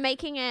 Yeah, I'm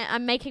making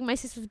my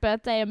sister's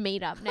birthday a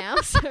meetup now,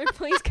 so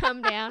please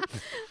come down.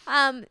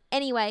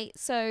 Anyway,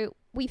 so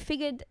we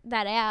figured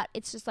that out.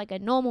 It's just like a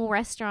normal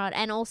restaurant,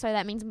 and also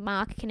that means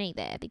Mark can eat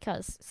there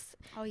because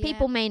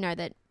people may know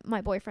that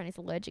my boyfriend is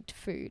allergic to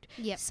food.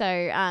 Yep. So,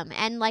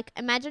 and like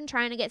imagine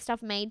trying to get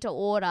stuff made to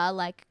order,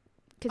 like,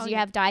 because you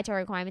have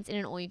dietary requirements in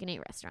an all-you-can-eat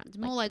restaurant. It's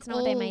more like it's not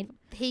what they made.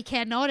 He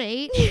cannot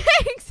eat.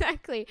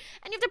 Exactly.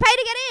 And you have to pay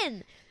to get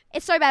in.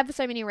 It's so bad for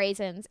so many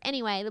reasons.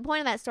 Anyway, the point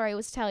of that story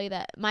was to tell you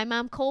that my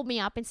mum called me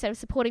up instead of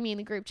supporting me in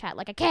the group chat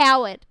like a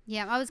coward.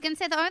 Yeah, I was going to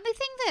say the only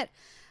thing that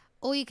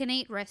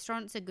all-you-can-eat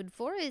restaurants are good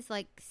for is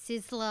like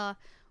Sizzler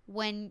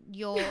when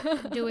you're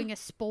doing a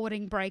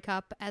sporting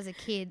breakup as a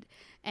kid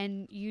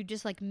and you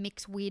just like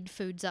mix weird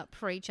foods up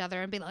for each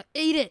other and be like,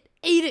 eat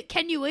it,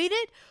 can you eat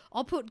it?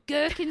 I'll put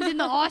gherkins in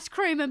the ice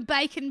cream and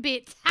bacon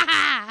bits.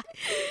 Ha!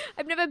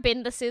 I've never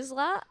been to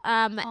Sizzler.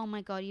 Oh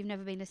my God, you've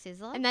never been to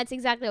Sizzler? And that's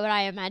exactly what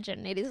I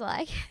imagine it is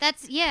like.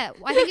 That's, yeah,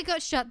 I think it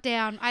got shut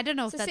down. I don't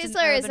know if So that's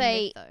Sizzler an urban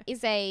myth, though.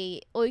 is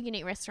a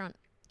all-you-can-eat restaurant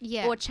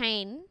or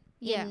chain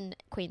Yeah. in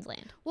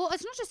Queensland. Well,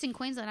 it's not just in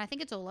Queensland. I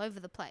think it's all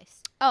over the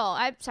place. Oh,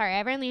 I'm sorry.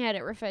 I've only heard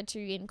it referred to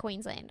in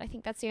Queensland. I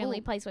think that's the only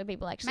Ooh. place where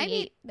people actually Maybe-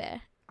 eat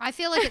there. I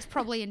feel like it's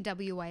probably in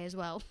WA as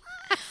well.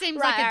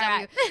 Seems Right, like a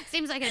right.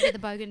 Seems like it'd be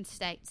the Bogan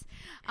states.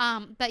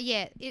 But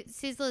yeah,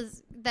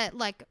 Sizzlers that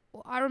like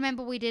I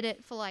remember we did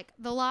it for like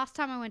the last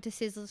time I went to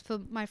Sizzlers for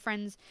my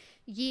friend's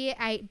year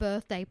 8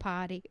 birthday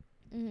party.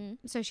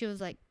 Mm-hmm. So she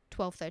was like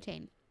 12,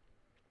 13.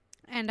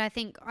 And I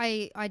think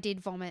I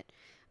did vomit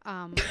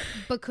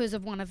because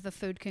of one of the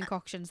food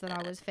concoctions that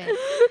I was fed.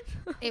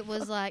 It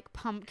was like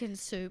pumpkin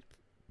soup,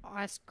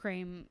 ice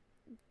cream,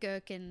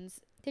 gherkins.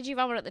 Did you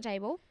vomit at the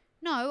table?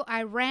 No,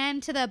 I ran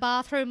to the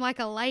bathroom like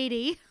a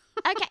lady.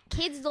 Okay,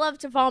 kids love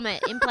to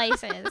vomit in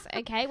places,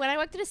 okay? When I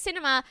worked at a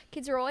cinema,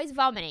 kids are always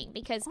vomiting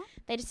because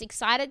they're just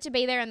excited to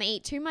be there and they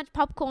eat too much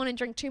popcorn and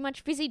drink too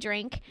much fizzy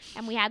drink,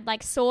 and we had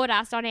like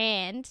sawdust on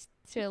hand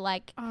to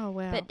like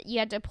that you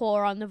had to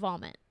pour on the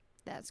vomit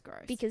That's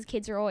gross. because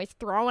kids are always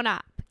throwing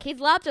up.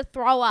 Kids love to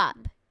throw up.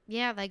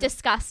 Yeah, they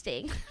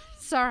Disgusting.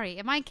 Sorry,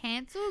 am I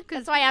cancelled?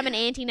 That's why I'm an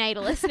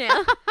antinatalist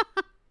now.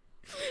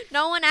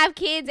 No one have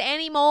kids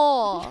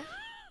anymore.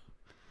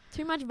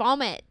 Too much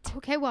vomit.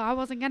 Okay, well, I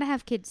wasn't going to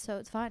have kids, so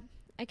it's fine.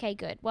 Okay,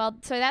 good. Well,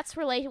 so that's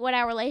what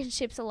our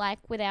relationships are like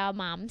with our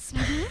mums.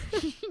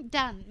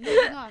 Done.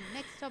 Moving on.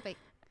 Next topic.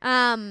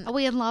 Are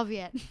we in love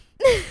yet?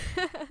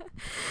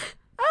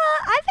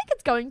 I think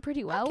it's going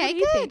pretty well. Okay, What do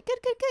you think?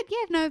 good.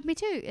 Yeah, no, me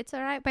too. It's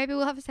all right. Maybe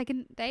we'll have a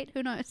second date.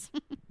 Who knows?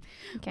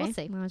 Okay. We'll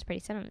see. Well, I was pretty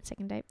set on a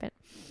second date, but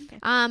Okay.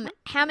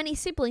 how many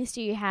siblings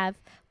do you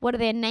have? What are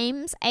their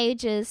names,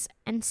 ages,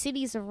 and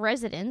cities of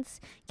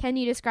residence? Can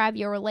you describe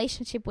your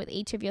relationship with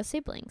each of your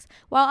siblings?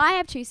 Well, I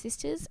have 2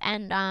 sisters,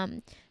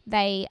 and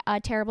they are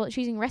terrible at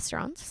choosing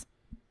restaurants.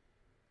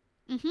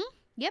 Mm-hmm.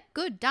 Yep,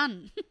 good.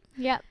 Done.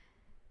 Yep.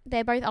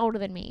 They're both older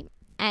than me,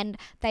 and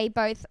they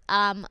both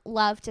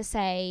love to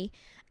say,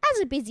 as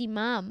a busy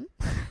mum.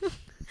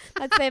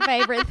 That's their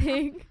favourite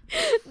thing.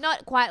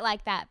 Not quite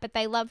like that, but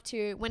they love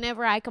to,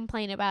 whenever I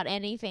complain about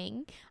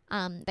anything,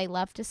 they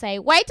love to say,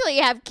 wait till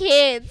you have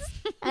kids.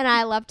 And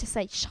I love to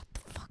say, shut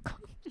the fuck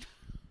up.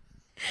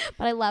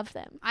 But I love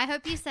them. I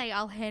hope you say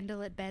I'll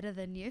handle it better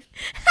than you.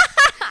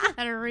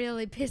 That'll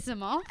really piss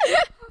him off.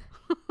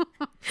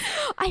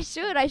 I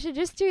should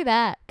just do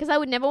that, because I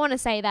would never want to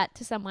say that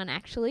to someone,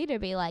 actually, to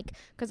be like,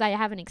 because I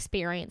haven't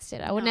experienced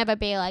it. I would No. never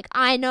be like,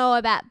 I know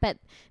about, but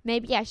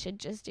maybe I should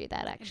just do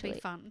that, It'd actually. be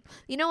fun.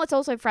 You know what's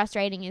also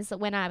frustrating is that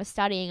when I was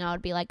studying, I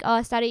would be like,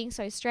 oh, studying's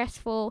so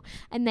stressful,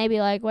 and they'd be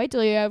like, wait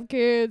till you have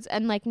kids,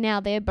 and like now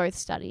they're both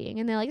studying,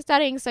 and they're like,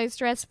 studying's so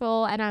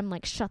stressful, and I'm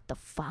like, shut the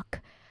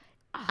fuck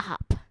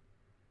up.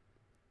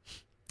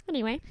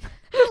 Anyway,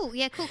 Cool.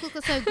 Yeah, cool.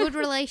 So good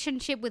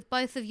relationship with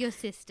both of your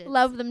sisters.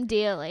 love them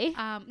dearly.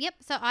 Yep.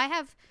 So I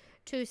have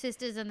 2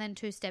 sisters and then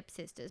 2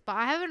 stepsisters, but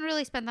I haven't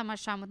really spent that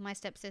much time with my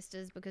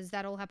stepsisters because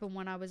that all happened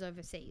when I was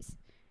overseas,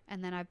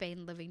 and then I've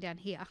been living down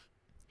here.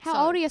 How So-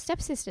 old are your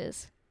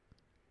stepsisters?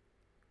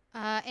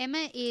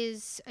 Emma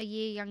is a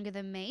year younger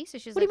than me, so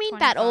she's. What do you like mean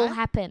that all 25.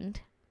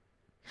 happened?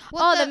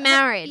 Well, the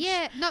marriage.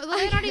 Yeah, no, well,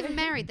 they're not even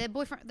married. They're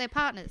they're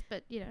partners,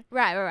 but you know.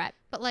 Right.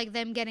 But like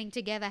them getting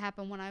together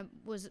happened when I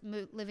was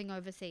living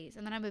overseas,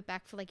 and then I moved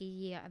back for like a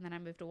year, and then I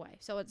moved away.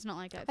 So it's not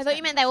like I thought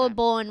you meant they were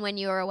born when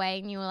you were away,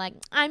 and you were like,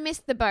 I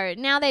missed the boat.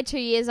 Now they're 2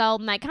 years old,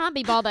 and they can't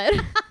be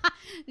bothered.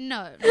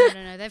 No.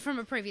 They're from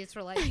a previous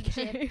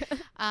relationship.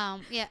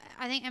 Yeah,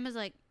 I think Emma's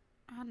like,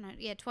 I don't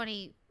know,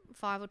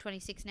 25 or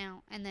 26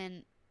 now, and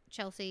then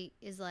Chelsea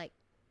is like,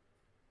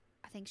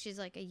 I think she's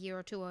like a year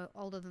or 2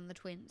 older than the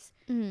twins.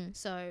 Mm.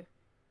 So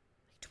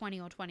 20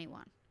 or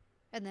 21.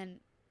 And then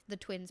the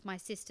twins, my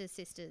sister's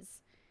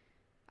sisters,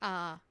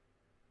 are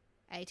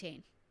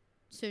 18.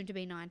 Soon to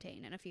be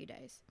 19 in a few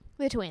days.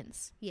 The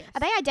twins. Yes.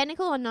 Are they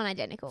identical or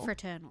non-identical?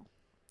 fraternal?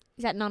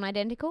 Is that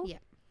non-identical? Yeah.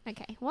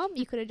 Okay. Well,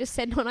 you could have just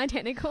said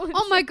non-identical.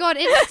 Oh my god,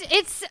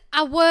 it's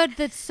a word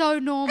that's so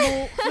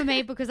normal for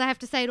me because I have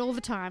to say it all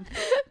the time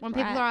when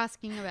people Right. are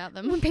asking about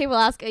them. When people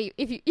ask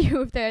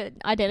if they're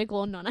identical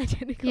or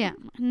non-identical. Yeah,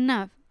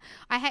 no.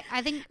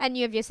 I think And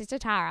you have your sister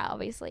Tara,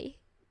 obviously.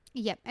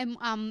 yeah,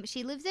 and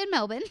she lives in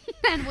Melbourne,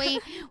 and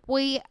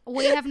we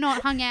have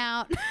not hung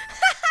out.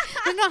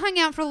 We've not hung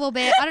out for a little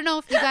bit. I don't know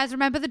if you guys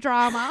remember the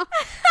drama.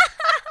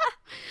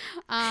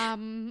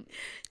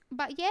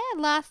 But yeah,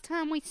 last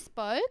time we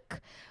spoke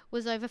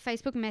was over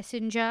Facebook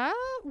Messenger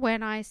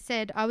when I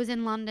said I was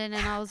in London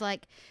and I was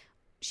like,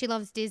 she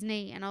loves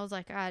Disney, and I was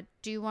like,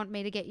 do you want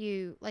me to get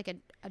you like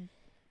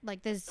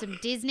there's a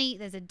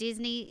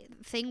Disney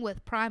thing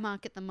with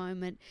Primark at the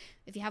moment.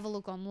 If you have a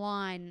look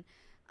online,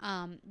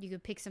 you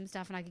could pick some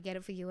stuff and I could get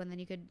it for you, and then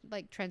you could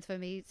like transfer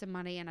me some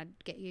money and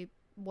I'd get you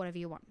whatever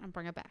you want and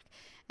bring it back.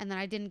 And then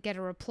I didn't get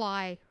a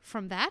reply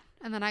from that,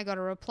 and then I got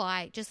a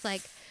reply just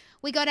like,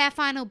 we got our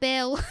final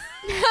bill. So,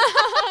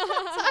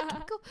 okay,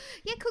 cool.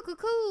 Yeah,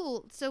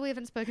 cool. So we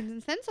haven't spoken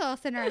since then, so I'll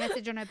send her a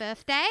message on her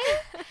birthday.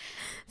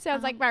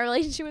 Sounds like my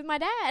relationship with my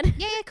dad.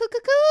 Yeah, cool.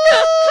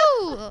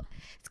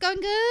 It's going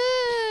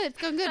good.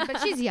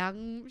 But she's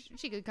young.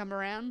 She could come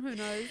around. Who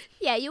knows?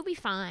 Yeah, you'll be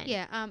fine.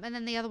 Yeah. And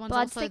then the other one's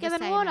Blood also thicker the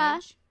than same water.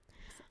 age.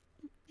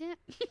 Yeah.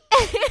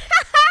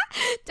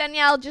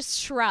 Danielle just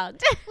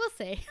shrugged. We'll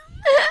see.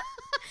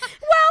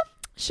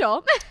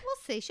 Sure.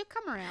 We'll see. She'll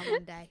come around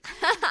one day.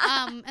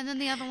 And then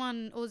the other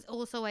one was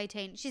also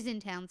 18. She's in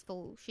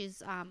Townsville.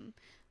 She's a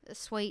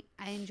sweet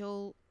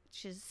angel.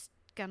 She's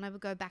gonna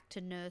go back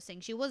to nursing.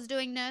 She was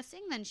doing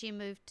nursing, then she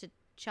moved to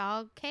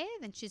childcare,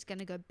 then she's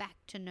gonna go back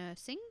to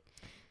nursing.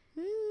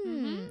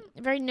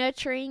 Very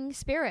nurturing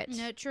spirit.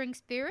 Nurturing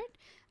spirit.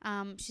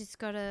 She's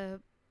got a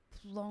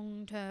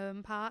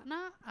long-term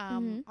partner.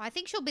 I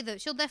think she'll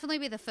definitely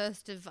be the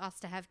first of us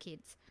to have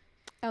kids.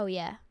 Oh,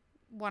 yeah.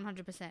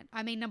 100%.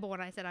 I mean, number one,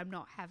 I said I'm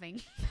not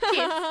having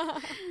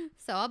kids,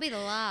 so I'll be the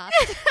last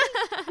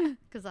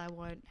because I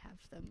won't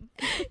have them.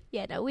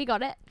 Yeah, no, we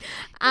got it.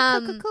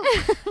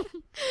 Cool.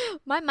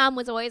 My mum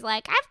was always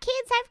like, have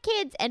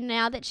kids. And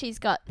now that she's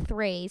got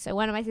 3, so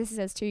one of my sisters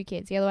has 2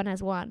 kids, the other one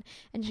has 1.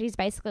 And she's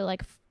basically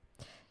like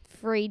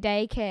free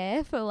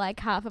daycare for like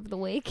half of the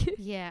week.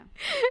 Yeah.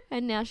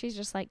 And now she's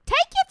just like, take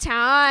your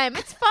time.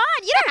 It's fun.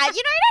 You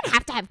don't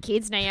have to have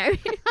kids, Naomi.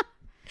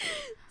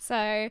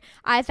 So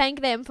I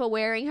thank them for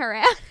wearing her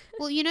out.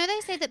 Well, they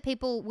say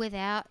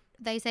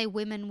that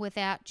women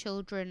without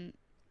children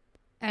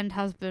and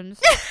husbands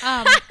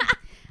are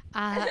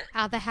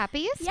the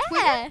happiest.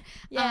 Women.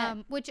 Yeah.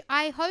 Which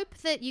I hope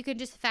that you can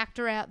just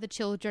factor out the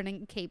children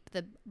and keep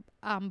the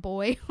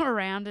boy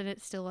around and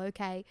it's still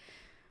okay.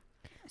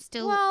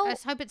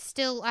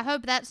 I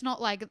hope that's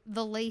not like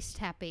the least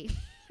happy,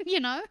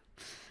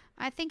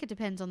 I think it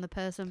depends on the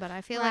person, but I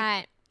feel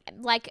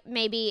like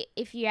maybe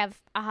if you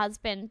have a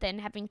husband, then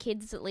having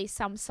kids is at least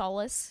some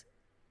solace.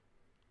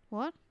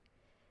 What?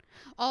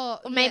 Oh,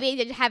 Or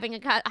maybe having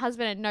a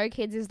husband and no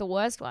kids is the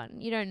worst one.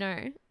 You don't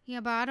know. Yeah,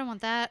 but I don't want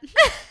that.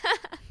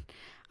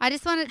 I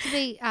just want it to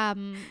be,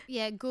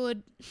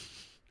 good.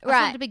 I just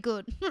want it to be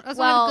good. I just want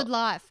to have a good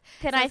life.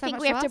 Then I think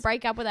we have to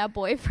break up with our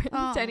boyfriends,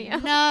 Oh,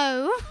 Danielle.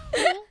 no.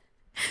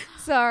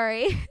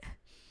 Sorry.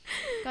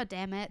 God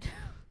damn it.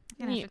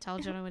 I'm going to have to tell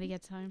Jono when he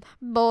gets home.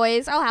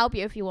 Boys, I'll help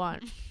you if you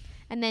want.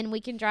 And then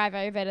we can drive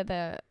over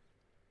to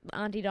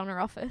Auntie Donna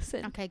office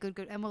and Okay,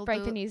 good. And we'll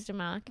break the news to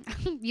Mark.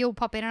 You'll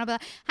pop in and I'll be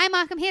like, hey,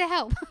 Mark, I'm here to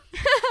help.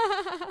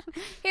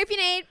 Here if you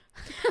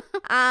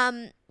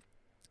need.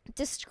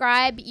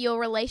 Describe your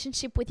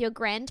relationship with your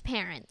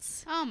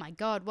grandparents. Oh, my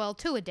God. Well,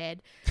 2 are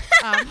dead.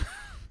 3 of mine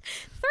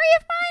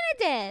are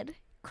dead.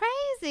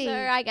 Crazy. So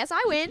I guess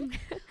I win.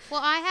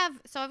 Well,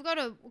 I've got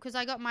because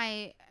I got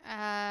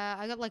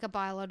like a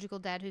biological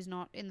dad who's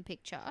not in the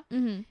picture.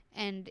 Mm-hmm.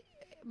 And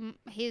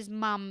his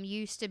mum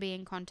used to be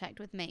in contact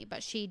with me,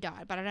 but she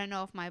died. But I don't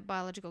know if my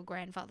biological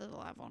grandfather's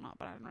alive or not,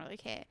 but I don't really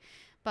care.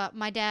 But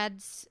my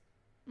dad,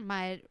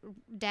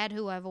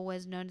 who I've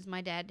always known as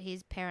my dad,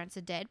 his parents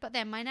are dead. But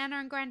then my nana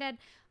and granddad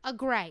are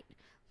great.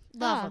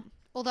 Love them.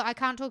 Although I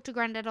can't talk to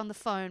granddad on the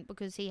phone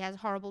because he has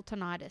horrible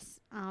tinnitus,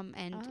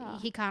 and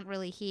he can't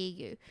really hear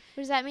you.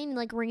 What does that mean?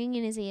 Like ringing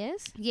in his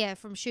ears? Yeah,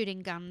 from shooting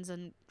guns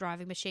and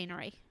driving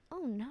machinery.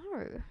 Oh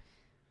no.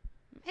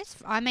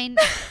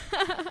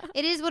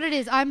 It is what it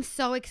is. I'm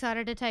so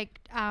excited to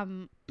take, I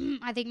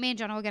think me and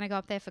Jono are going to go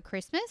up there for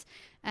Christmas,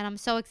 and I'm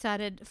so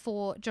excited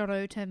for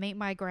Jono to meet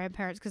my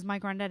grandparents because my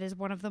granddad is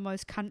one of the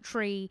most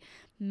country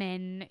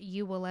men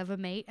you will ever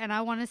meet, and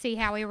I want to see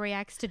how he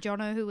reacts to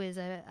Jono, who is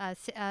a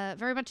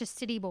very much a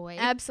city boy.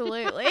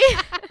 Absolutely.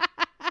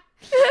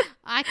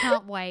 I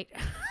can't wait.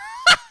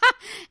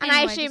 And Anyway,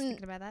 I just assume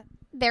thinking about that.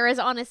 they're as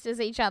honest as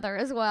each other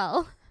as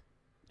well.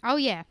 Oh,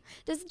 yeah.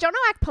 Does Jono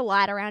act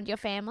polite around your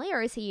family,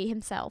 or is he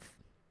himself?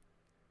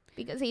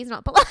 Because he's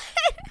not polite.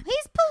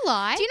 He's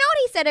polite. Do you know what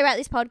he said about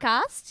this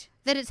podcast?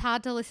 That it's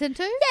hard to listen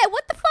to? Yeah,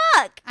 what the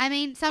fuck? I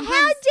mean, sometimes...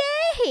 How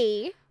dare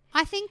he?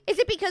 I think... Is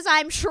it because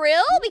I'm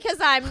shrill? Because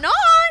I'm not?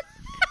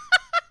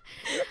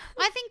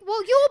 I think,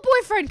 well, your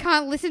boyfriend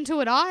can't listen to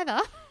it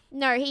either.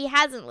 No, he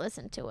hasn't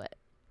listened to it.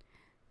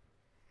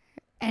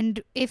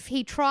 And if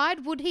he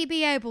tried, would he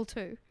be able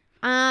to?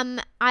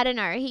 I don't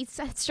know. He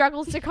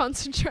struggles to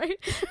concentrate.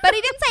 But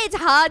he didn't say it's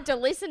hard to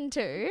listen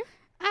to.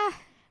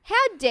 How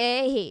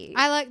dare he?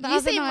 I like the You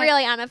other seem night-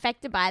 really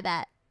unaffected by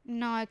that.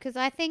 No, because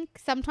I think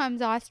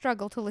sometimes I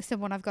struggle to listen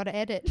when I've got to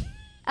edit.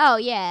 Oh,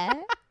 yeah.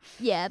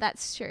 Yeah,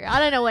 that's true. I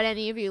don't know what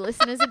any of you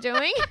listeners are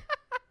doing.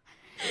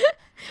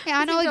 Yeah,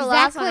 I know think the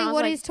last one exactly I was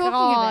what like, he's talking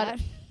God. about.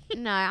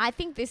 No, I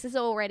think this is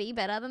already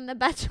better than The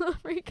Bachelor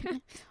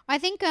recap. I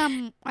think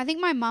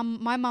my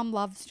mum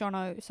loves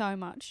Jono so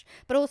much,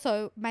 but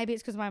also maybe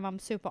it's because my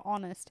mum's super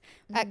honest.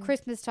 At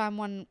Christmas time,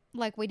 when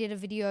like we did a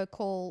video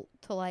call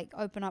to like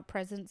open up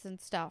presents and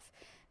stuff,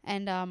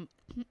 and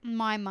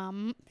my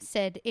mum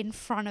said in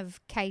front of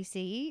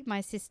Casey,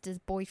 my sister's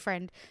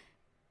boyfriend,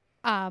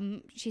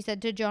 she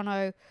said to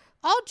Jono,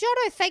 "Oh,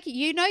 Jono, thank you.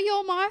 You know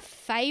you're my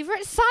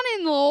favourite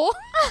son-in-law."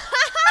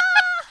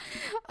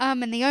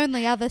 And the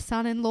only other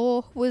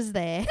son-in-law was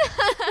there.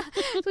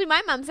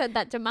 My mum said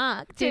that to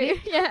Mark too. Did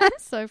Yeah.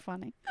 That's so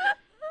funny.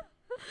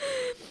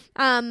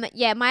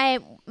 Yeah,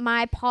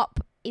 my pop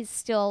is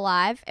still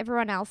alive.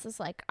 Everyone else is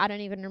like, I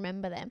don't even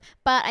remember them.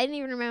 But I didn't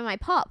even remember my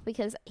pop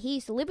because he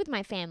used to live with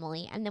my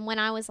family, and then when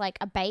I was like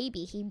a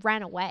baby, he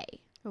ran away.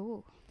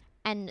 Ooh.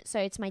 And so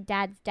it's my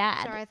dad's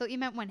dad. Sorry, I thought you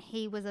meant when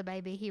he was a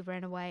baby, he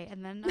ran away,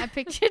 and then I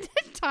pictured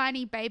a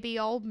tiny baby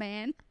old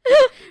man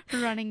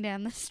running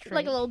down the street.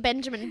 Like a little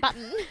Benjamin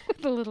Button.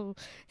 with a little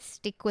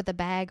stick with a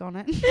bag on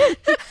it.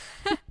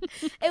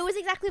 It was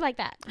exactly like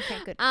that. Okay,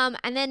 good.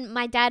 And then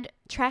my dad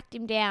tracked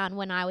him down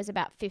when I was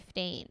about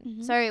 15.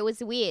 Mm-hmm. So it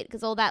was weird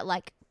because all that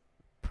like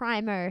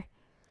primo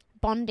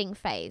bonding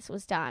phase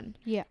was done.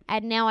 Yeah.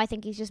 And now I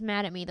think he's just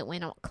mad at me that we're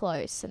not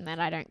close and that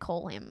I don't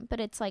call him. But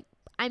it's like,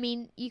 I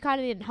mean, you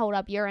kind of didn't hold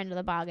up your end of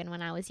the bargain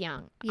when I was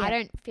young. Yeah. I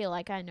don't feel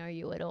like I know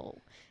you at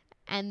all.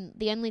 And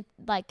the only,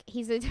 like,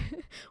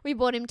 we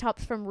bought him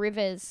tops from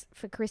Rivers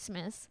for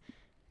Christmas.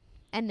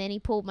 And then he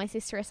pulled my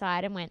sister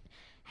aside and went,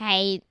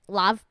 "Hey,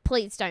 love,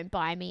 please don't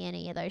buy me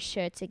any of those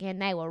shirts again.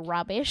 They were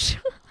rubbish."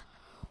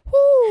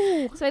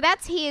 So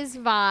that's his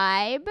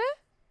vibe.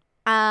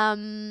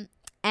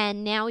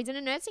 And now he's in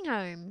a nursing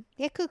home.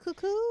 Yeah, cool.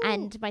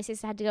 And my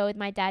sister had to go with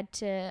my dad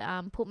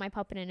to put my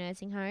pop in a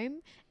nursing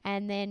home.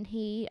 And then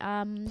he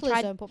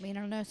Please don't put me in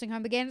a nursing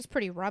home again. It's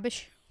pretty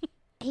rubbish.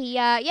 he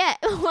no,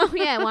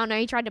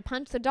 he tried to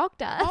punch the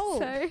doctor. Oh.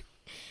 So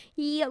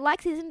he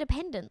likes his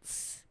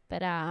independence.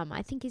 But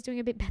I think he's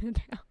doing a bit better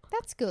now.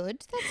 That's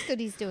good. That's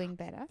good. He's doing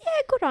better.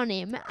 Yeah, good on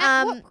him. Can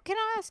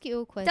I ask you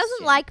a question?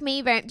 Doesn't like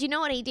me very. Do you know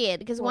what he did?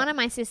 Because What? one of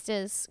my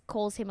sisters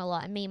calls him a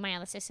lot, and me and my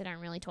other sister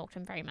don't really talk to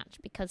him very much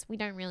because we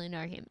don't really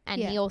know him,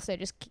 and he Yeah. also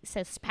just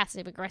says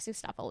passive aggressive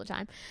stuff all the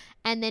time.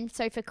 And then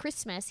so for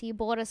Christmas, he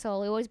bought us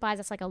all. He always buys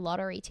us like a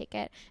lottery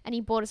ticket, and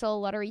he bought us all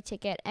a lottery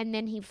ticket, and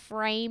then he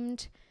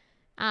framed,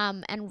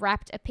 and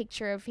wrapped a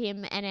picture of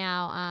him and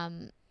our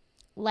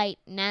late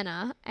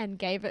nana, and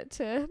gave it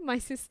to my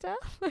sister,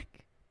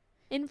 like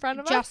in front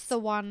of us. Just the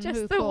one Just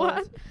who the called.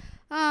 one.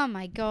 Oh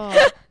my god.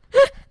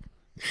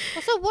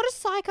 Also, what a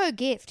psycho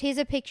gift. Here's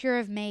a picture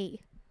of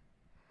me.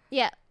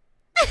 Yeah.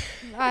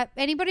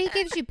 Anybody who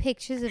gives you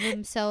pictures of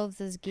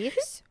themselves as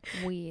gifts,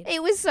 weird.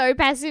 It was so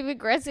passive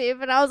aggressive,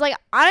 and I was like,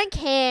 I don't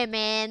care,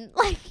 man.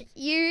 Like,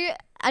 you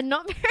are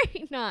not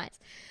very nice.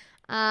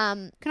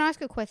 Can I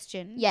ask a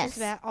question? Yes. Just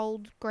about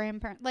old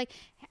grandparents. Like,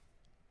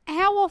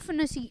 how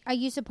often are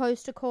you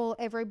supposed to call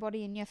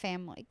everybody in your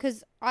family?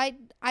 Because I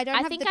don't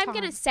have think the time. I'm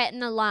going to set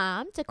an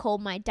alarm to call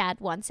my dad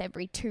once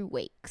every 2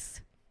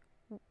 weeks.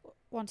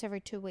 Once every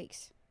 2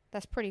 weeks.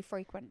 That's pretty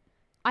frequent.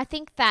 I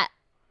think that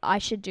I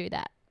should do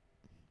that.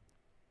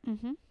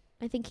 Mm-hmm.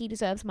 I think he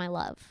deserves my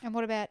love. And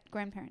what about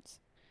grandparents?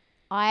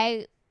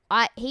 I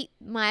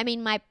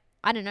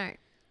don't know.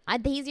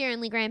 He's the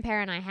only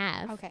grandparent I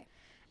have. Okay.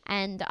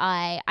 And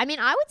I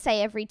would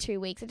say every 2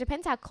 weeks. It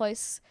depends how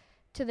close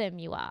to them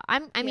you are.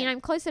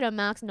 I'm closer to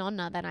Mark's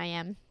nonna than I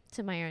am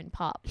to my own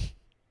pop.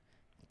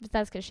 But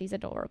that's because she's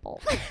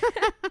adorable.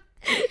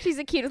 She's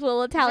the cutest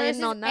little Italian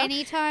nonna.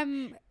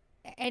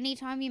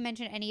 Anytime you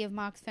mention any of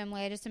Mark's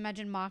family, I just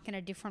imagine Mark in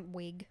a different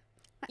wig.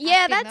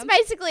 Yeah, that's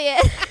basically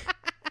it.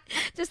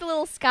 Just a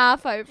little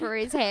scarf over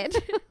his head.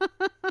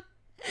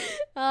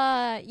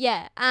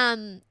 Yeah.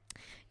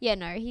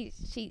 No,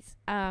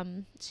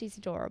 she's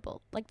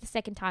adorable. Like the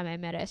second time I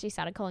met her, she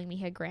started calling me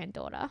her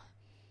granddaughter.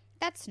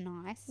 That's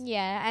nice.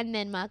 Yeah, and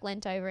then Mark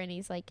leant over and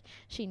he's like,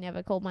 she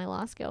never called my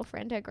last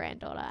girlfriend her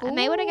granddaughter. And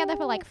they were together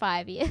for like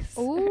 5 years.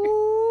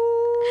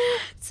 Ooh.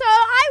 So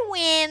I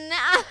win.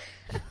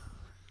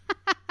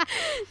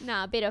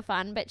 Nah, a bit of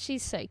fun, but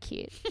she's so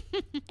cute.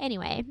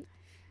 Anyway,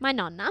 my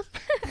nonna.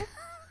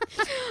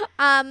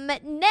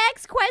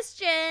 Next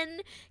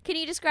question. Can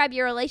you describe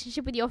your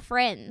relationship with your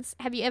friends?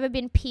 Have you ever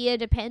been peer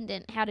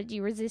dependent? How did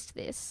you resist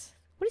this?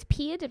 What is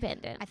peer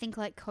dependent? I think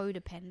like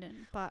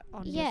codependent, but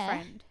on your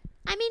friend.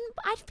 I mean,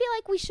 I feel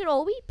like we should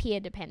all be peer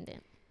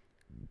dependent.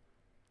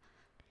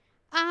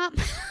 I'm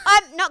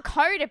not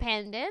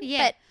codependent,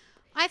 but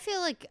I feel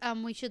like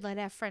we should let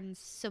our friends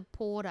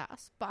support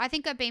us. But I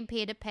think I've been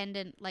peer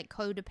dependent, like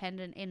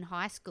codependent in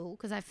high school,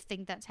 because I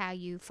think that's how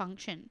you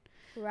function.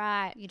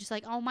 Right. You're just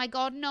like, oh my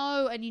God,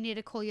 no. And you need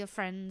to call your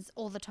friends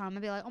all the time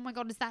and be like, oh my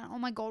God, is that? Oh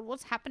my God,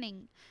 what's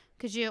happening?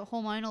 Because you're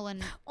hormonal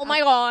and... Oh my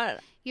God.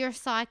 You're a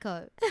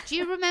psycho. Do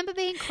you remember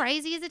being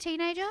crazy as a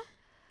teenager?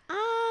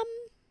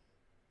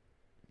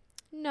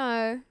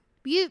 No.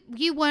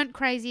 You weren't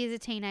crazy as a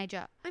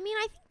teenager. I mean,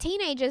 I think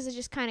teenagers are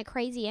just kind of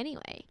crazy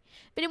anyway.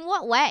 But in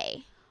what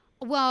way?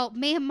 Well,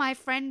 me and my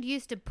friend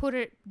used to put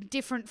a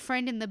different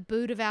friend in the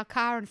boot of our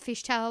car and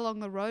fishtail along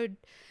the road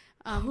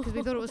because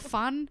we thought it was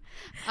fun.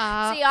 See,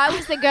 I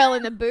was the girl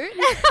in the boot.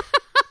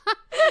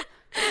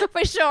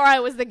 For sure I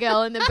was the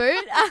girl in the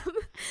boot.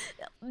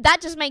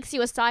 That just makes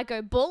you a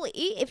psycho bully,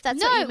 if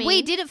that's what you mean. No,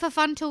 we did it for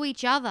fun to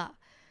each other.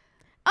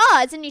 Oh,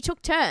 as in you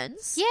took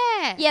turns?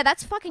 Yeah. Yeah,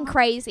 that's fucking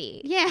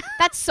crazy. Yeah.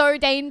 That's so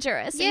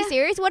dangerous. Are you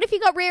serious? What if you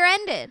got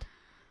rear-ended?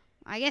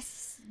 I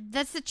guess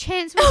that's the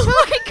chance we took.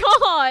 Oh my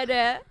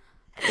God.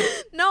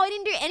 No, I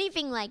didn't do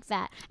anything like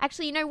that.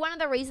 Actually, one of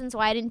the reasons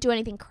why I didn't do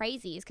anything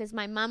crazy is because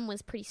my mum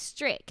was pretty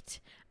strict.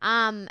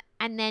 And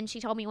then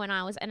she told me when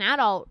I was an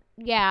adult,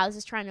 I was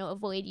just trying to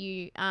avoid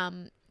you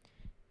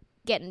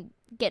getting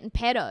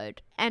pedoed.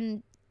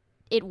 And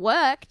it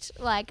worked.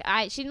 Like,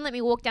 she didn't let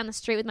me walk down the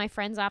street with my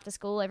friends after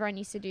school. Everyone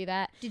used to do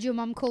that. Did your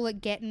mum call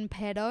it getting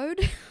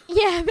pedoed?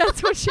 Yeah,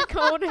 that's what she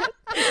called it.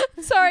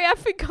 Sorry, I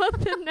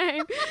forgot the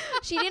name.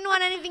 She didn't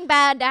want anything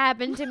bad to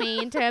happen to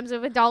me in terms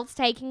of adults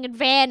taking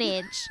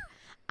advantage.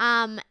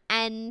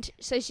 And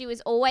so she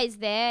was always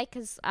there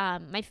because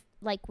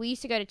we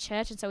used to go to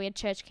church, and so we had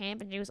church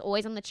camp, and she was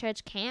always on the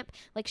church camp.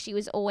 Like, she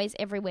was always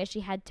everywhere she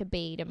had to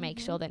be to make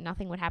sure that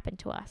nothing would happen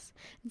to us.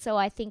 And so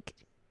I think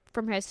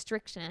from her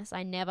strictness,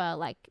 I never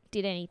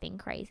did anything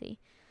crazy.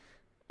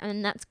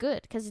 And that's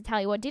good, because to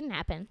tell you what didn't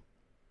happen.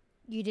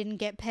 You didn't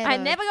get pedoed. I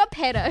never got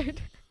pedoed.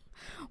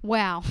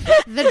 Wow.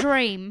 The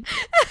dream.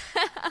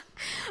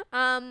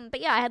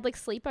 But yeah, I had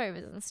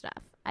sleepovers and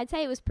stuff. I'd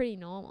say it was pretty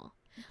normal.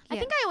 Yeah. I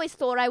think I always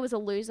thought I was a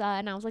loser,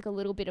 and I was a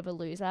little bit of a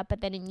loser.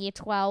 But then in year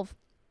 12,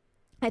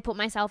 I put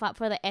myself up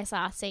for the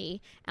SRC,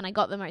 and I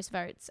got the most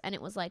votes, and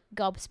it was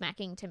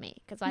gobsmacking to me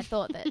because I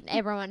thought that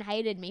everyone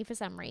hated me for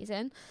some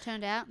reason.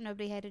 Turned out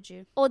nobody hated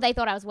you. Or they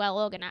thought I was well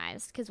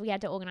organised because we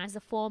had to organise the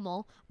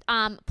formal.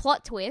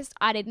 Plot twist,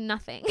 I did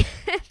nothing.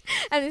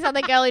 And this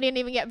other girl who didn't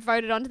even get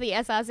voted onto the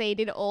SRC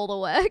did all the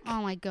work.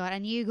 Oh my God,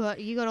 and you got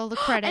all the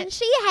credit. And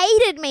she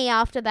hated me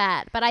after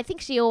that, but I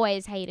think she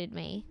always hated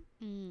me.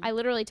 I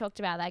literally talked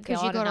about that girl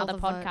on another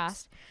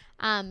podcast.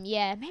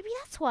 Yeah, maybe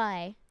that's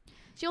why.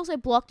 She also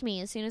blocked me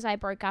as soon as I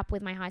broke up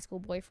with my high school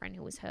boyfriend,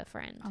 who was her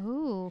friend.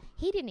 Oh.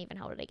 He didn't even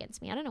hold it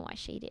against me. I don't know why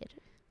she did.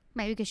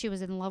 Maybe because she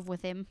was in love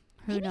with him.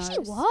 Who knows?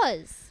 Maybe she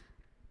was.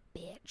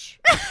 Bitch.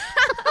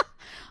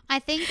 I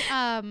think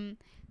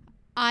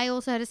I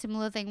also had a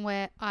similar thing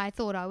where I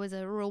thought I was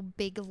a real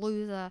big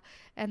loser.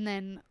 And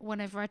then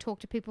whenever I talk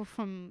to people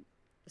from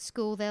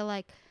school, they're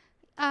like,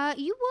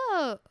 you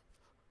were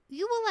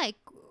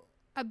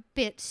a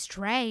bit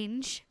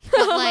strange.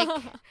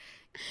 But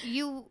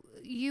you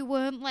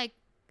weren't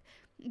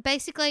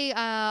basically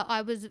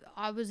I was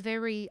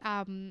very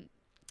I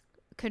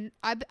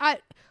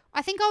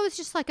think I was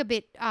just a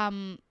bit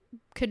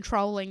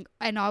controlling,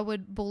 and I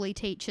would bully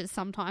teachers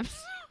sometimes.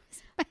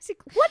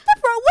 basically. What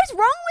is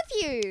wrong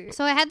with you?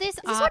 So I had this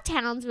Is this what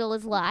Townsville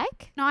is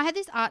like? No, I had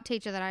this art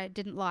teacher that I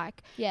didn't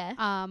like. Yeah.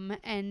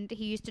 And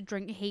he used to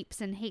drink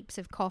heaps and heaps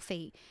of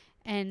coffee.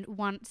 And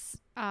once,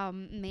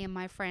 me and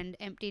my friend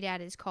emptied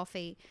out his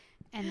coffee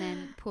and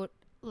then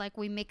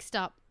we mixed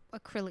up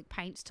acrylic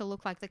paints to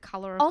look like the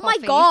color of Oh coffee.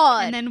 my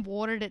God. And then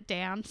watered it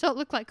down so it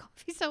looked like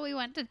coffee. So we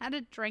went and had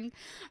a drink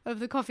of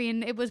the coffee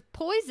and it was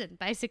poison,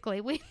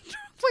 basically. We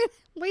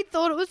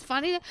thought it was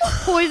funny to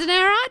poison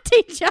our art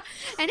teacher.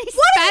 And he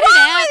spat it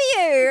out with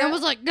you? and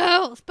was like,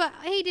 girls. But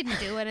he didn't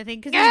do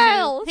anything because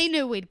Girls. he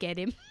knew we'd get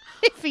him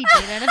if he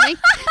did anything.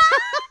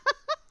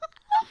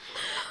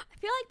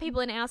 I feel like people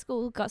in our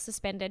school got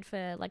suspended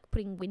for like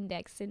putting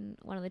Windex in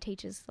one of the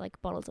teachers'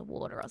 like bottles of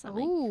water or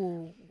something.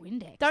 Ooh,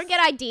 Windex. Don't get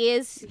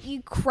ideas,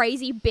 you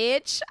crazy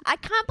bitch. I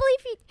can't believe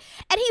he...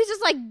 And he was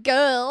just like,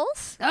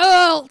 girls.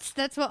 Girls!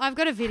 That's what... I've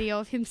got a video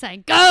of him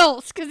saying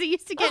girls because he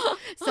used to get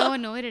so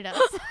annoyed at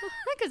us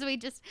because we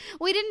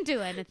didn't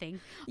do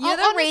anything. You're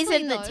the Honestly,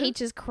 reason that though,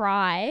 teachers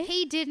cry.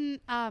 He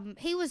didn't...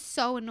 he was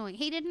so annoying.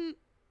 He didn't,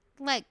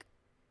 like...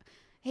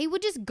 He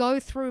would just go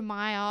through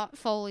my art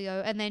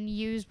folio and then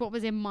use what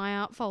was in my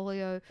art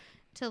folio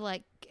to,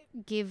 like,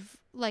 give,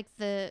 like,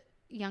 the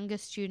younger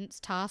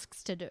students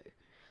tasks to do.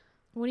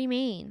 What do you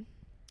mean?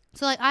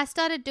 So, like, I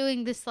started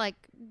doing this, like,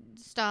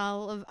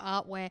 style of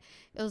art where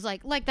it was,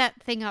 like that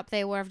thing up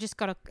there where I've just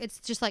got it's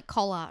just, like,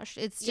 collage.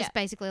 It's just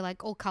basically,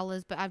 like, all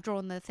colours, but I've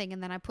drawn the thing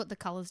and then I put the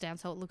colours down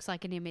so it looks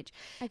like an image.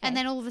 Okay. And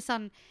then all of a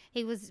sudden,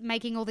 he was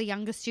making all the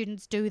younger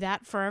students do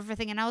that for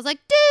everything. And I was like,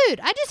 dude,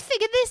 I just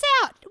figured this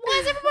out. Why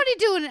is everybody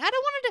doing it? I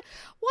don't want to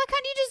why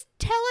can't you just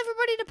tell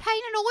everybody to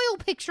paint an oil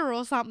picture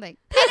or something?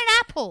 Paint an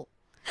apple.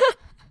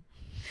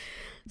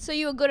 So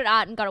you were good at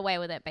art and got away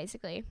with it,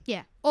 basically.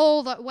 Yeah.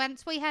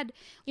 Once we had...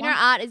 You know,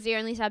 art is the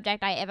only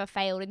subject I ever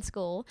failed in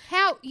school.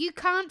 How? You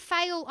can't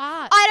fail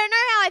art. I don't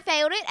know how I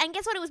failed it. And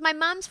guess what? It was my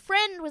mum's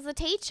friend was the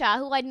teacher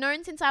who I'd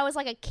known since I was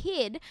like a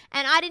kid.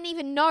 And I didn't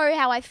even know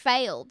how I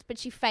failed. But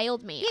she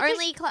failed me. Yeah,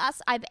 only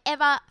class I've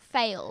ever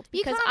failed.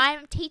 Because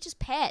I'm a teacher's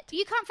pet.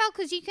 You can't fail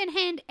because you can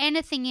hand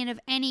anything in of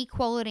any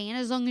quality. And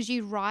as long as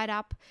you write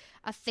up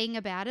a thing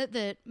about it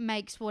that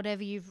makes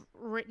whatever you've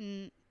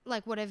written...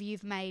 like whatever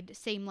you've made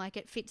seem like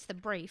it fits the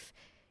brief,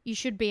 you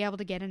should be able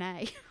to get an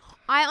A.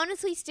 I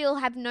honestly still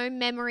have no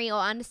memory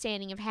or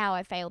understanding of how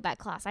I failed that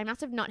class. I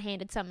must have not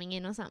handed something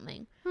in or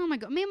something. Oh my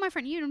God. Me and my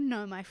friend, you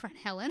know my friend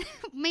Helen.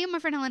 Me and my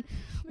friend Helen,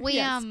 we,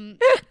 Yes.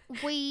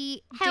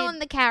 we Helen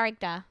the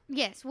character.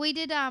 Yes, we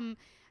did,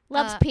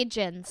 Loves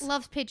pigeons.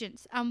 Loves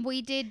pigeons.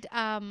 We did,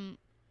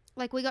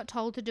 like we got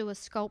told to do a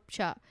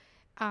sculpture,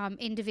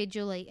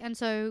 individually. And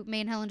so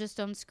me and Helen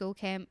just on school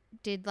camp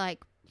did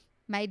like,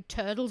 made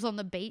turtles on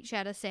the beach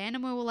out of sand,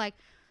 and we were like,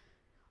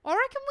 I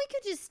reckon we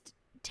could just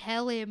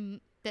tell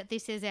him that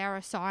this is our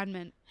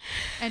assignment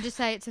and just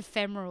say it's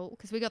ephemeral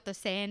because we got the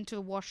sand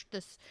to wash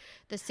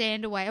the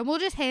sand away, and we'll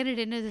just hand it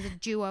in as a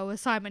duo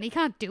assignment. He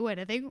can't do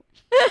anything.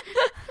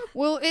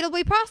 Well, it'll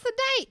be past the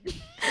date.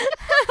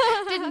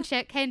 Didn't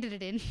check, handed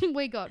it in.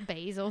 We got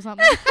B's or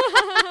something.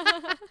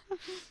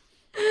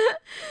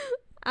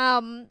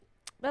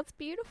 That's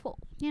beautiful.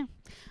 Yeah.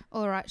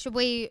 All right. Should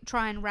we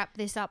try and wrap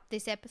this up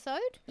this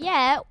episode?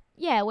 Yeah,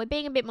 we're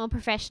being a bit more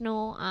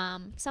professional.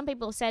 Some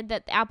people said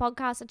that our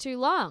podcasts are too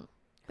long.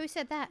 Who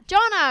said that?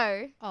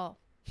 Jono. Oh.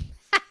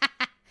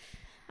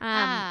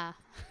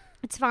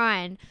 It's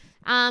fine.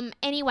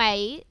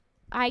 Anyway,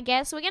 I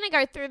guess we're going to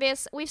go through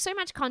this. We've so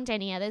much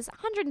content here. There's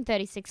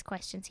 136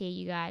 questions here,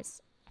 you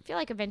guys. I feel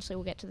like eventually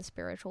we'll get to the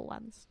spiritual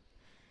ones.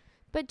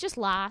 But just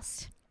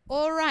last.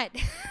 All right.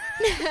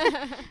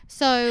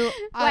 So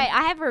wait,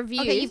 I have reviews.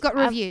 Okay, you've got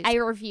reviews. A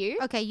review.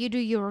 Okay, you do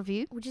your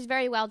review, which is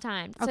very well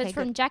timed. So okay, it's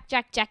from good.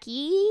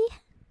 Jackie.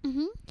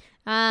 Mm-hmm.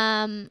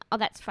 Oh,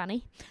 that's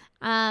funny.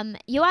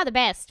 You are the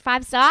best.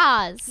 5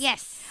 stars.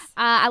 Yes.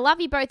 I love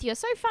you both. You're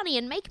so funny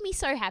and make me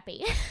so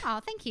happy. Oh,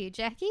 thank you,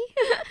 Jackie.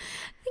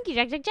 Thank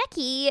you,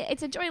 Jackie.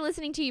 It's a joy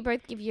listening to you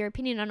both give your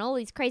opinion on all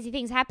these crazy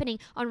things happening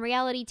on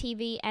reality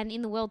TV and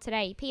in the world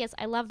today. P.S.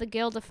 I love the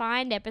Girl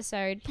Defined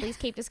episode. Please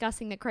keep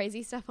discussing the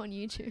crazy stuff on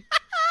YouTube.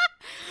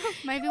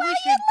 Maybe Why we you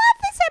should.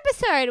 love this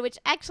episode, which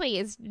actually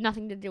is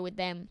nothing to do with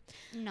them.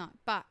 No,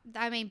 but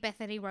I mean,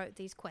 Bethany wrote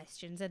these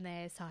questions and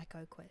they're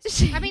psycho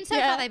questions. I mean, so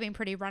far they've been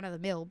pretty run of the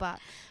mill, but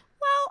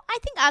well, I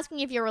think asking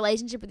if your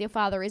relationship with your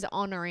father is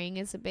honouring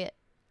is a bit.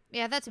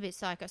 Yeah, that's a bit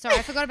psycho. Sorry,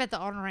 I forgot about the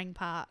honouring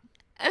part.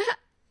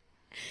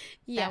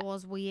 Yeah. That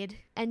was weird.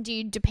 And do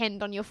you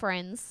depend on your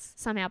friends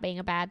somehow being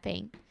a bad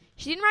thing?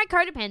 She didn't write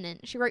codependent.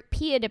 She wrote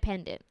peer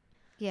dependent.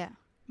 Yeah.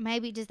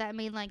 Maybe does that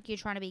mean like you're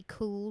trying to be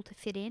cool to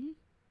fit in?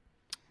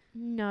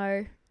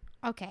 No.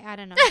 Okay, I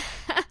don't know.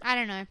 I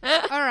don't know.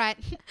 All right.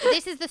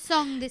 This is the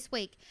song this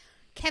week.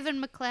 Kevin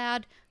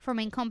MacLeod from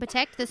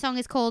Incompetech. The song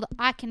is called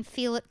I Can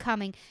Feel It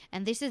Coming,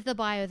 and this is the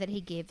bio that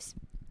he gives.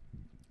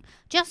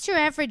 Just your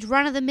average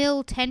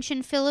run-of-the-mill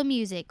tension filler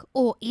music,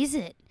 or is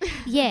it?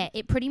 Yeah,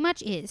 it pretty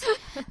much is.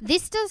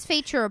 This does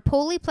feature a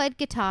poorly played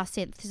guitar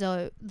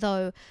synth,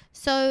 though,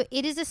 so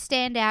it is a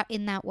standout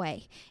in that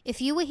way.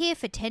 If you were here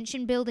for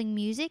tension-building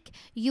music,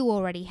 you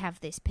already have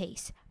this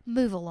piece.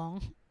 Move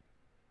along.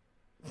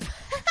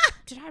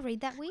 Did I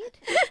read that weird?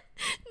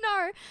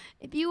 No.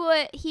 If you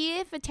were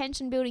here for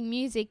tension-building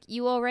music,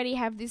 you already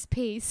have this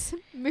piece.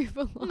 Move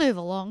along. Move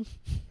along.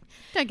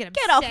 Don't get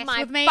obsessed Get off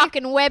my with me.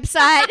 fucking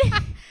website.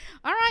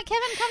 All right,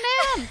 Kevin, come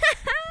down.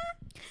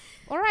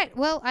 All right,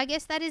 well, I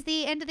guess that is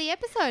the end of the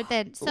episode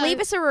then. So, Leave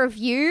us a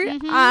review.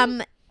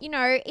 Mhm.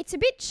 It's a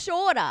bit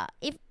shorter.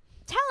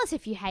 Tell us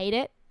if you hate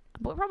it.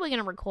 We're probably going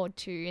to record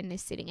 2 in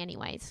this sitting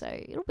anyway, so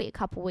it'll be a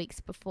couple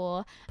weeks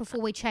before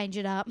we change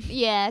it up.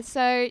 Yeah,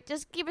 so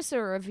just give us a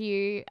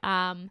review.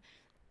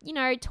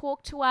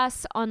 Talk to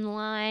us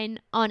online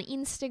on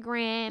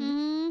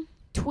Instagram,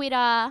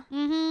 Twitter,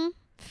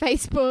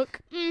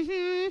 Facebook.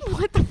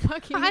 What the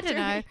fuck are you I don't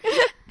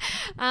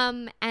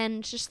know.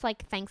 And just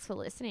thanks for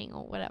listening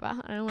or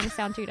whatever. I don't want to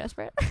sound too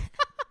desperate.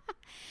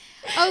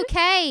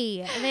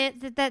 Okay,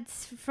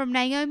 that's from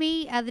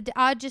Naomi.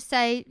 I'd just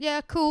say, yeah,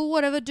 cool,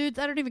 whatever, dudes.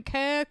 I don't even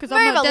care because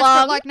I'm not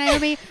desperate like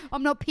Naomi.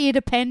 I'm not peer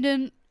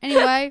dependent.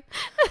 Anyway,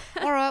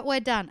 all right,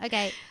 we're done.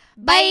 Okay,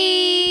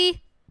 bye.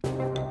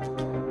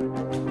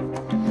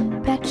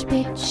 Patch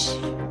pitch.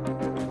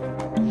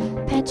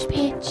 Patch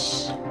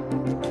pitch.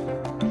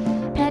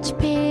 Patch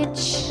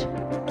pitch.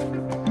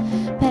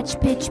 Patch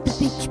pitch.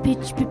 Pitch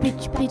pitch. Pitch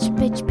pitch. Pitch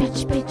pitch.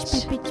 Pitch pitch.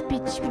 Pitch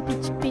pitch.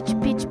 Pitch pitch.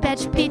 Pitch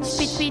patch pitch.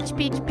 Pitch pitch.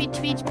 Pitch pitch.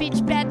 Pitch pitch.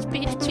 Patch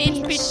pitch. Pitch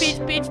pitch. Pitch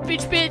pitch.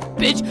 Pitch pitch.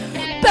 Pitch.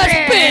 Patch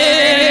pitch.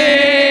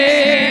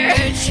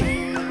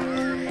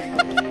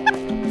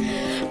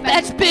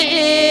 Patch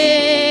pitch.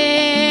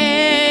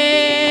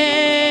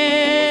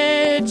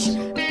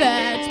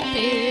 Patch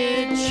pitch.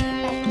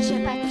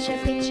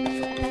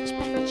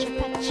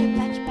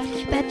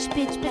 Patch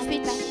pitch. Patch pitch. Patch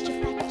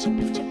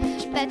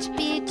pitch. Patch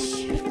pitch.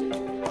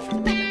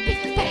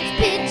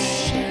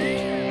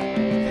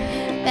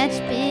 Patch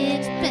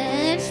pitch,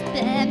 patch,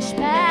 patch,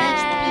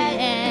 patch,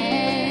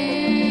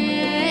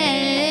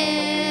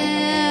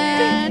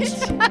 patch.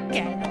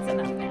 Okay, that's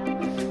enough now.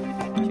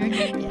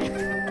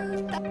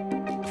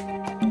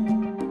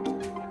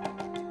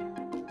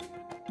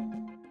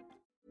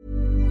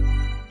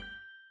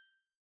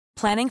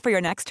 Planning for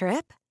your next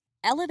trip?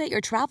 Elevate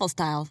your travel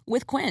style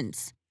with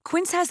Quince.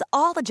 Quince has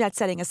all the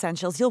jet-setting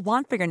essentials you'll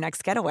want for your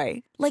next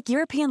getaway, like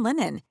European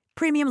linen,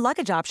 premium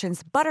luggage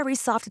options, buttery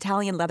soft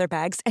Italian leather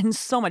bags, and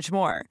so much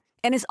more.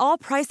 And is all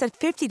priced at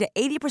 50 to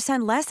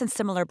 80% less than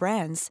similar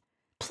brands.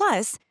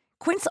 Plus,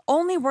 Quince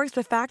only works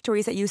with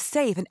factories that use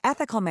safe and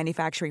ethical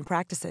manufacturing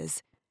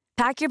practices.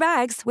 Pack your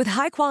bags with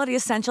high-quality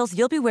essentials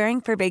you'll be wearing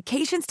for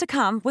vacations to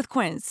come with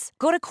Quince.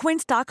 Go to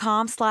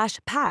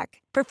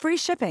quince.com/pack for free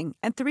shipping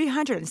and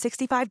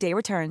 365-day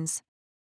returns.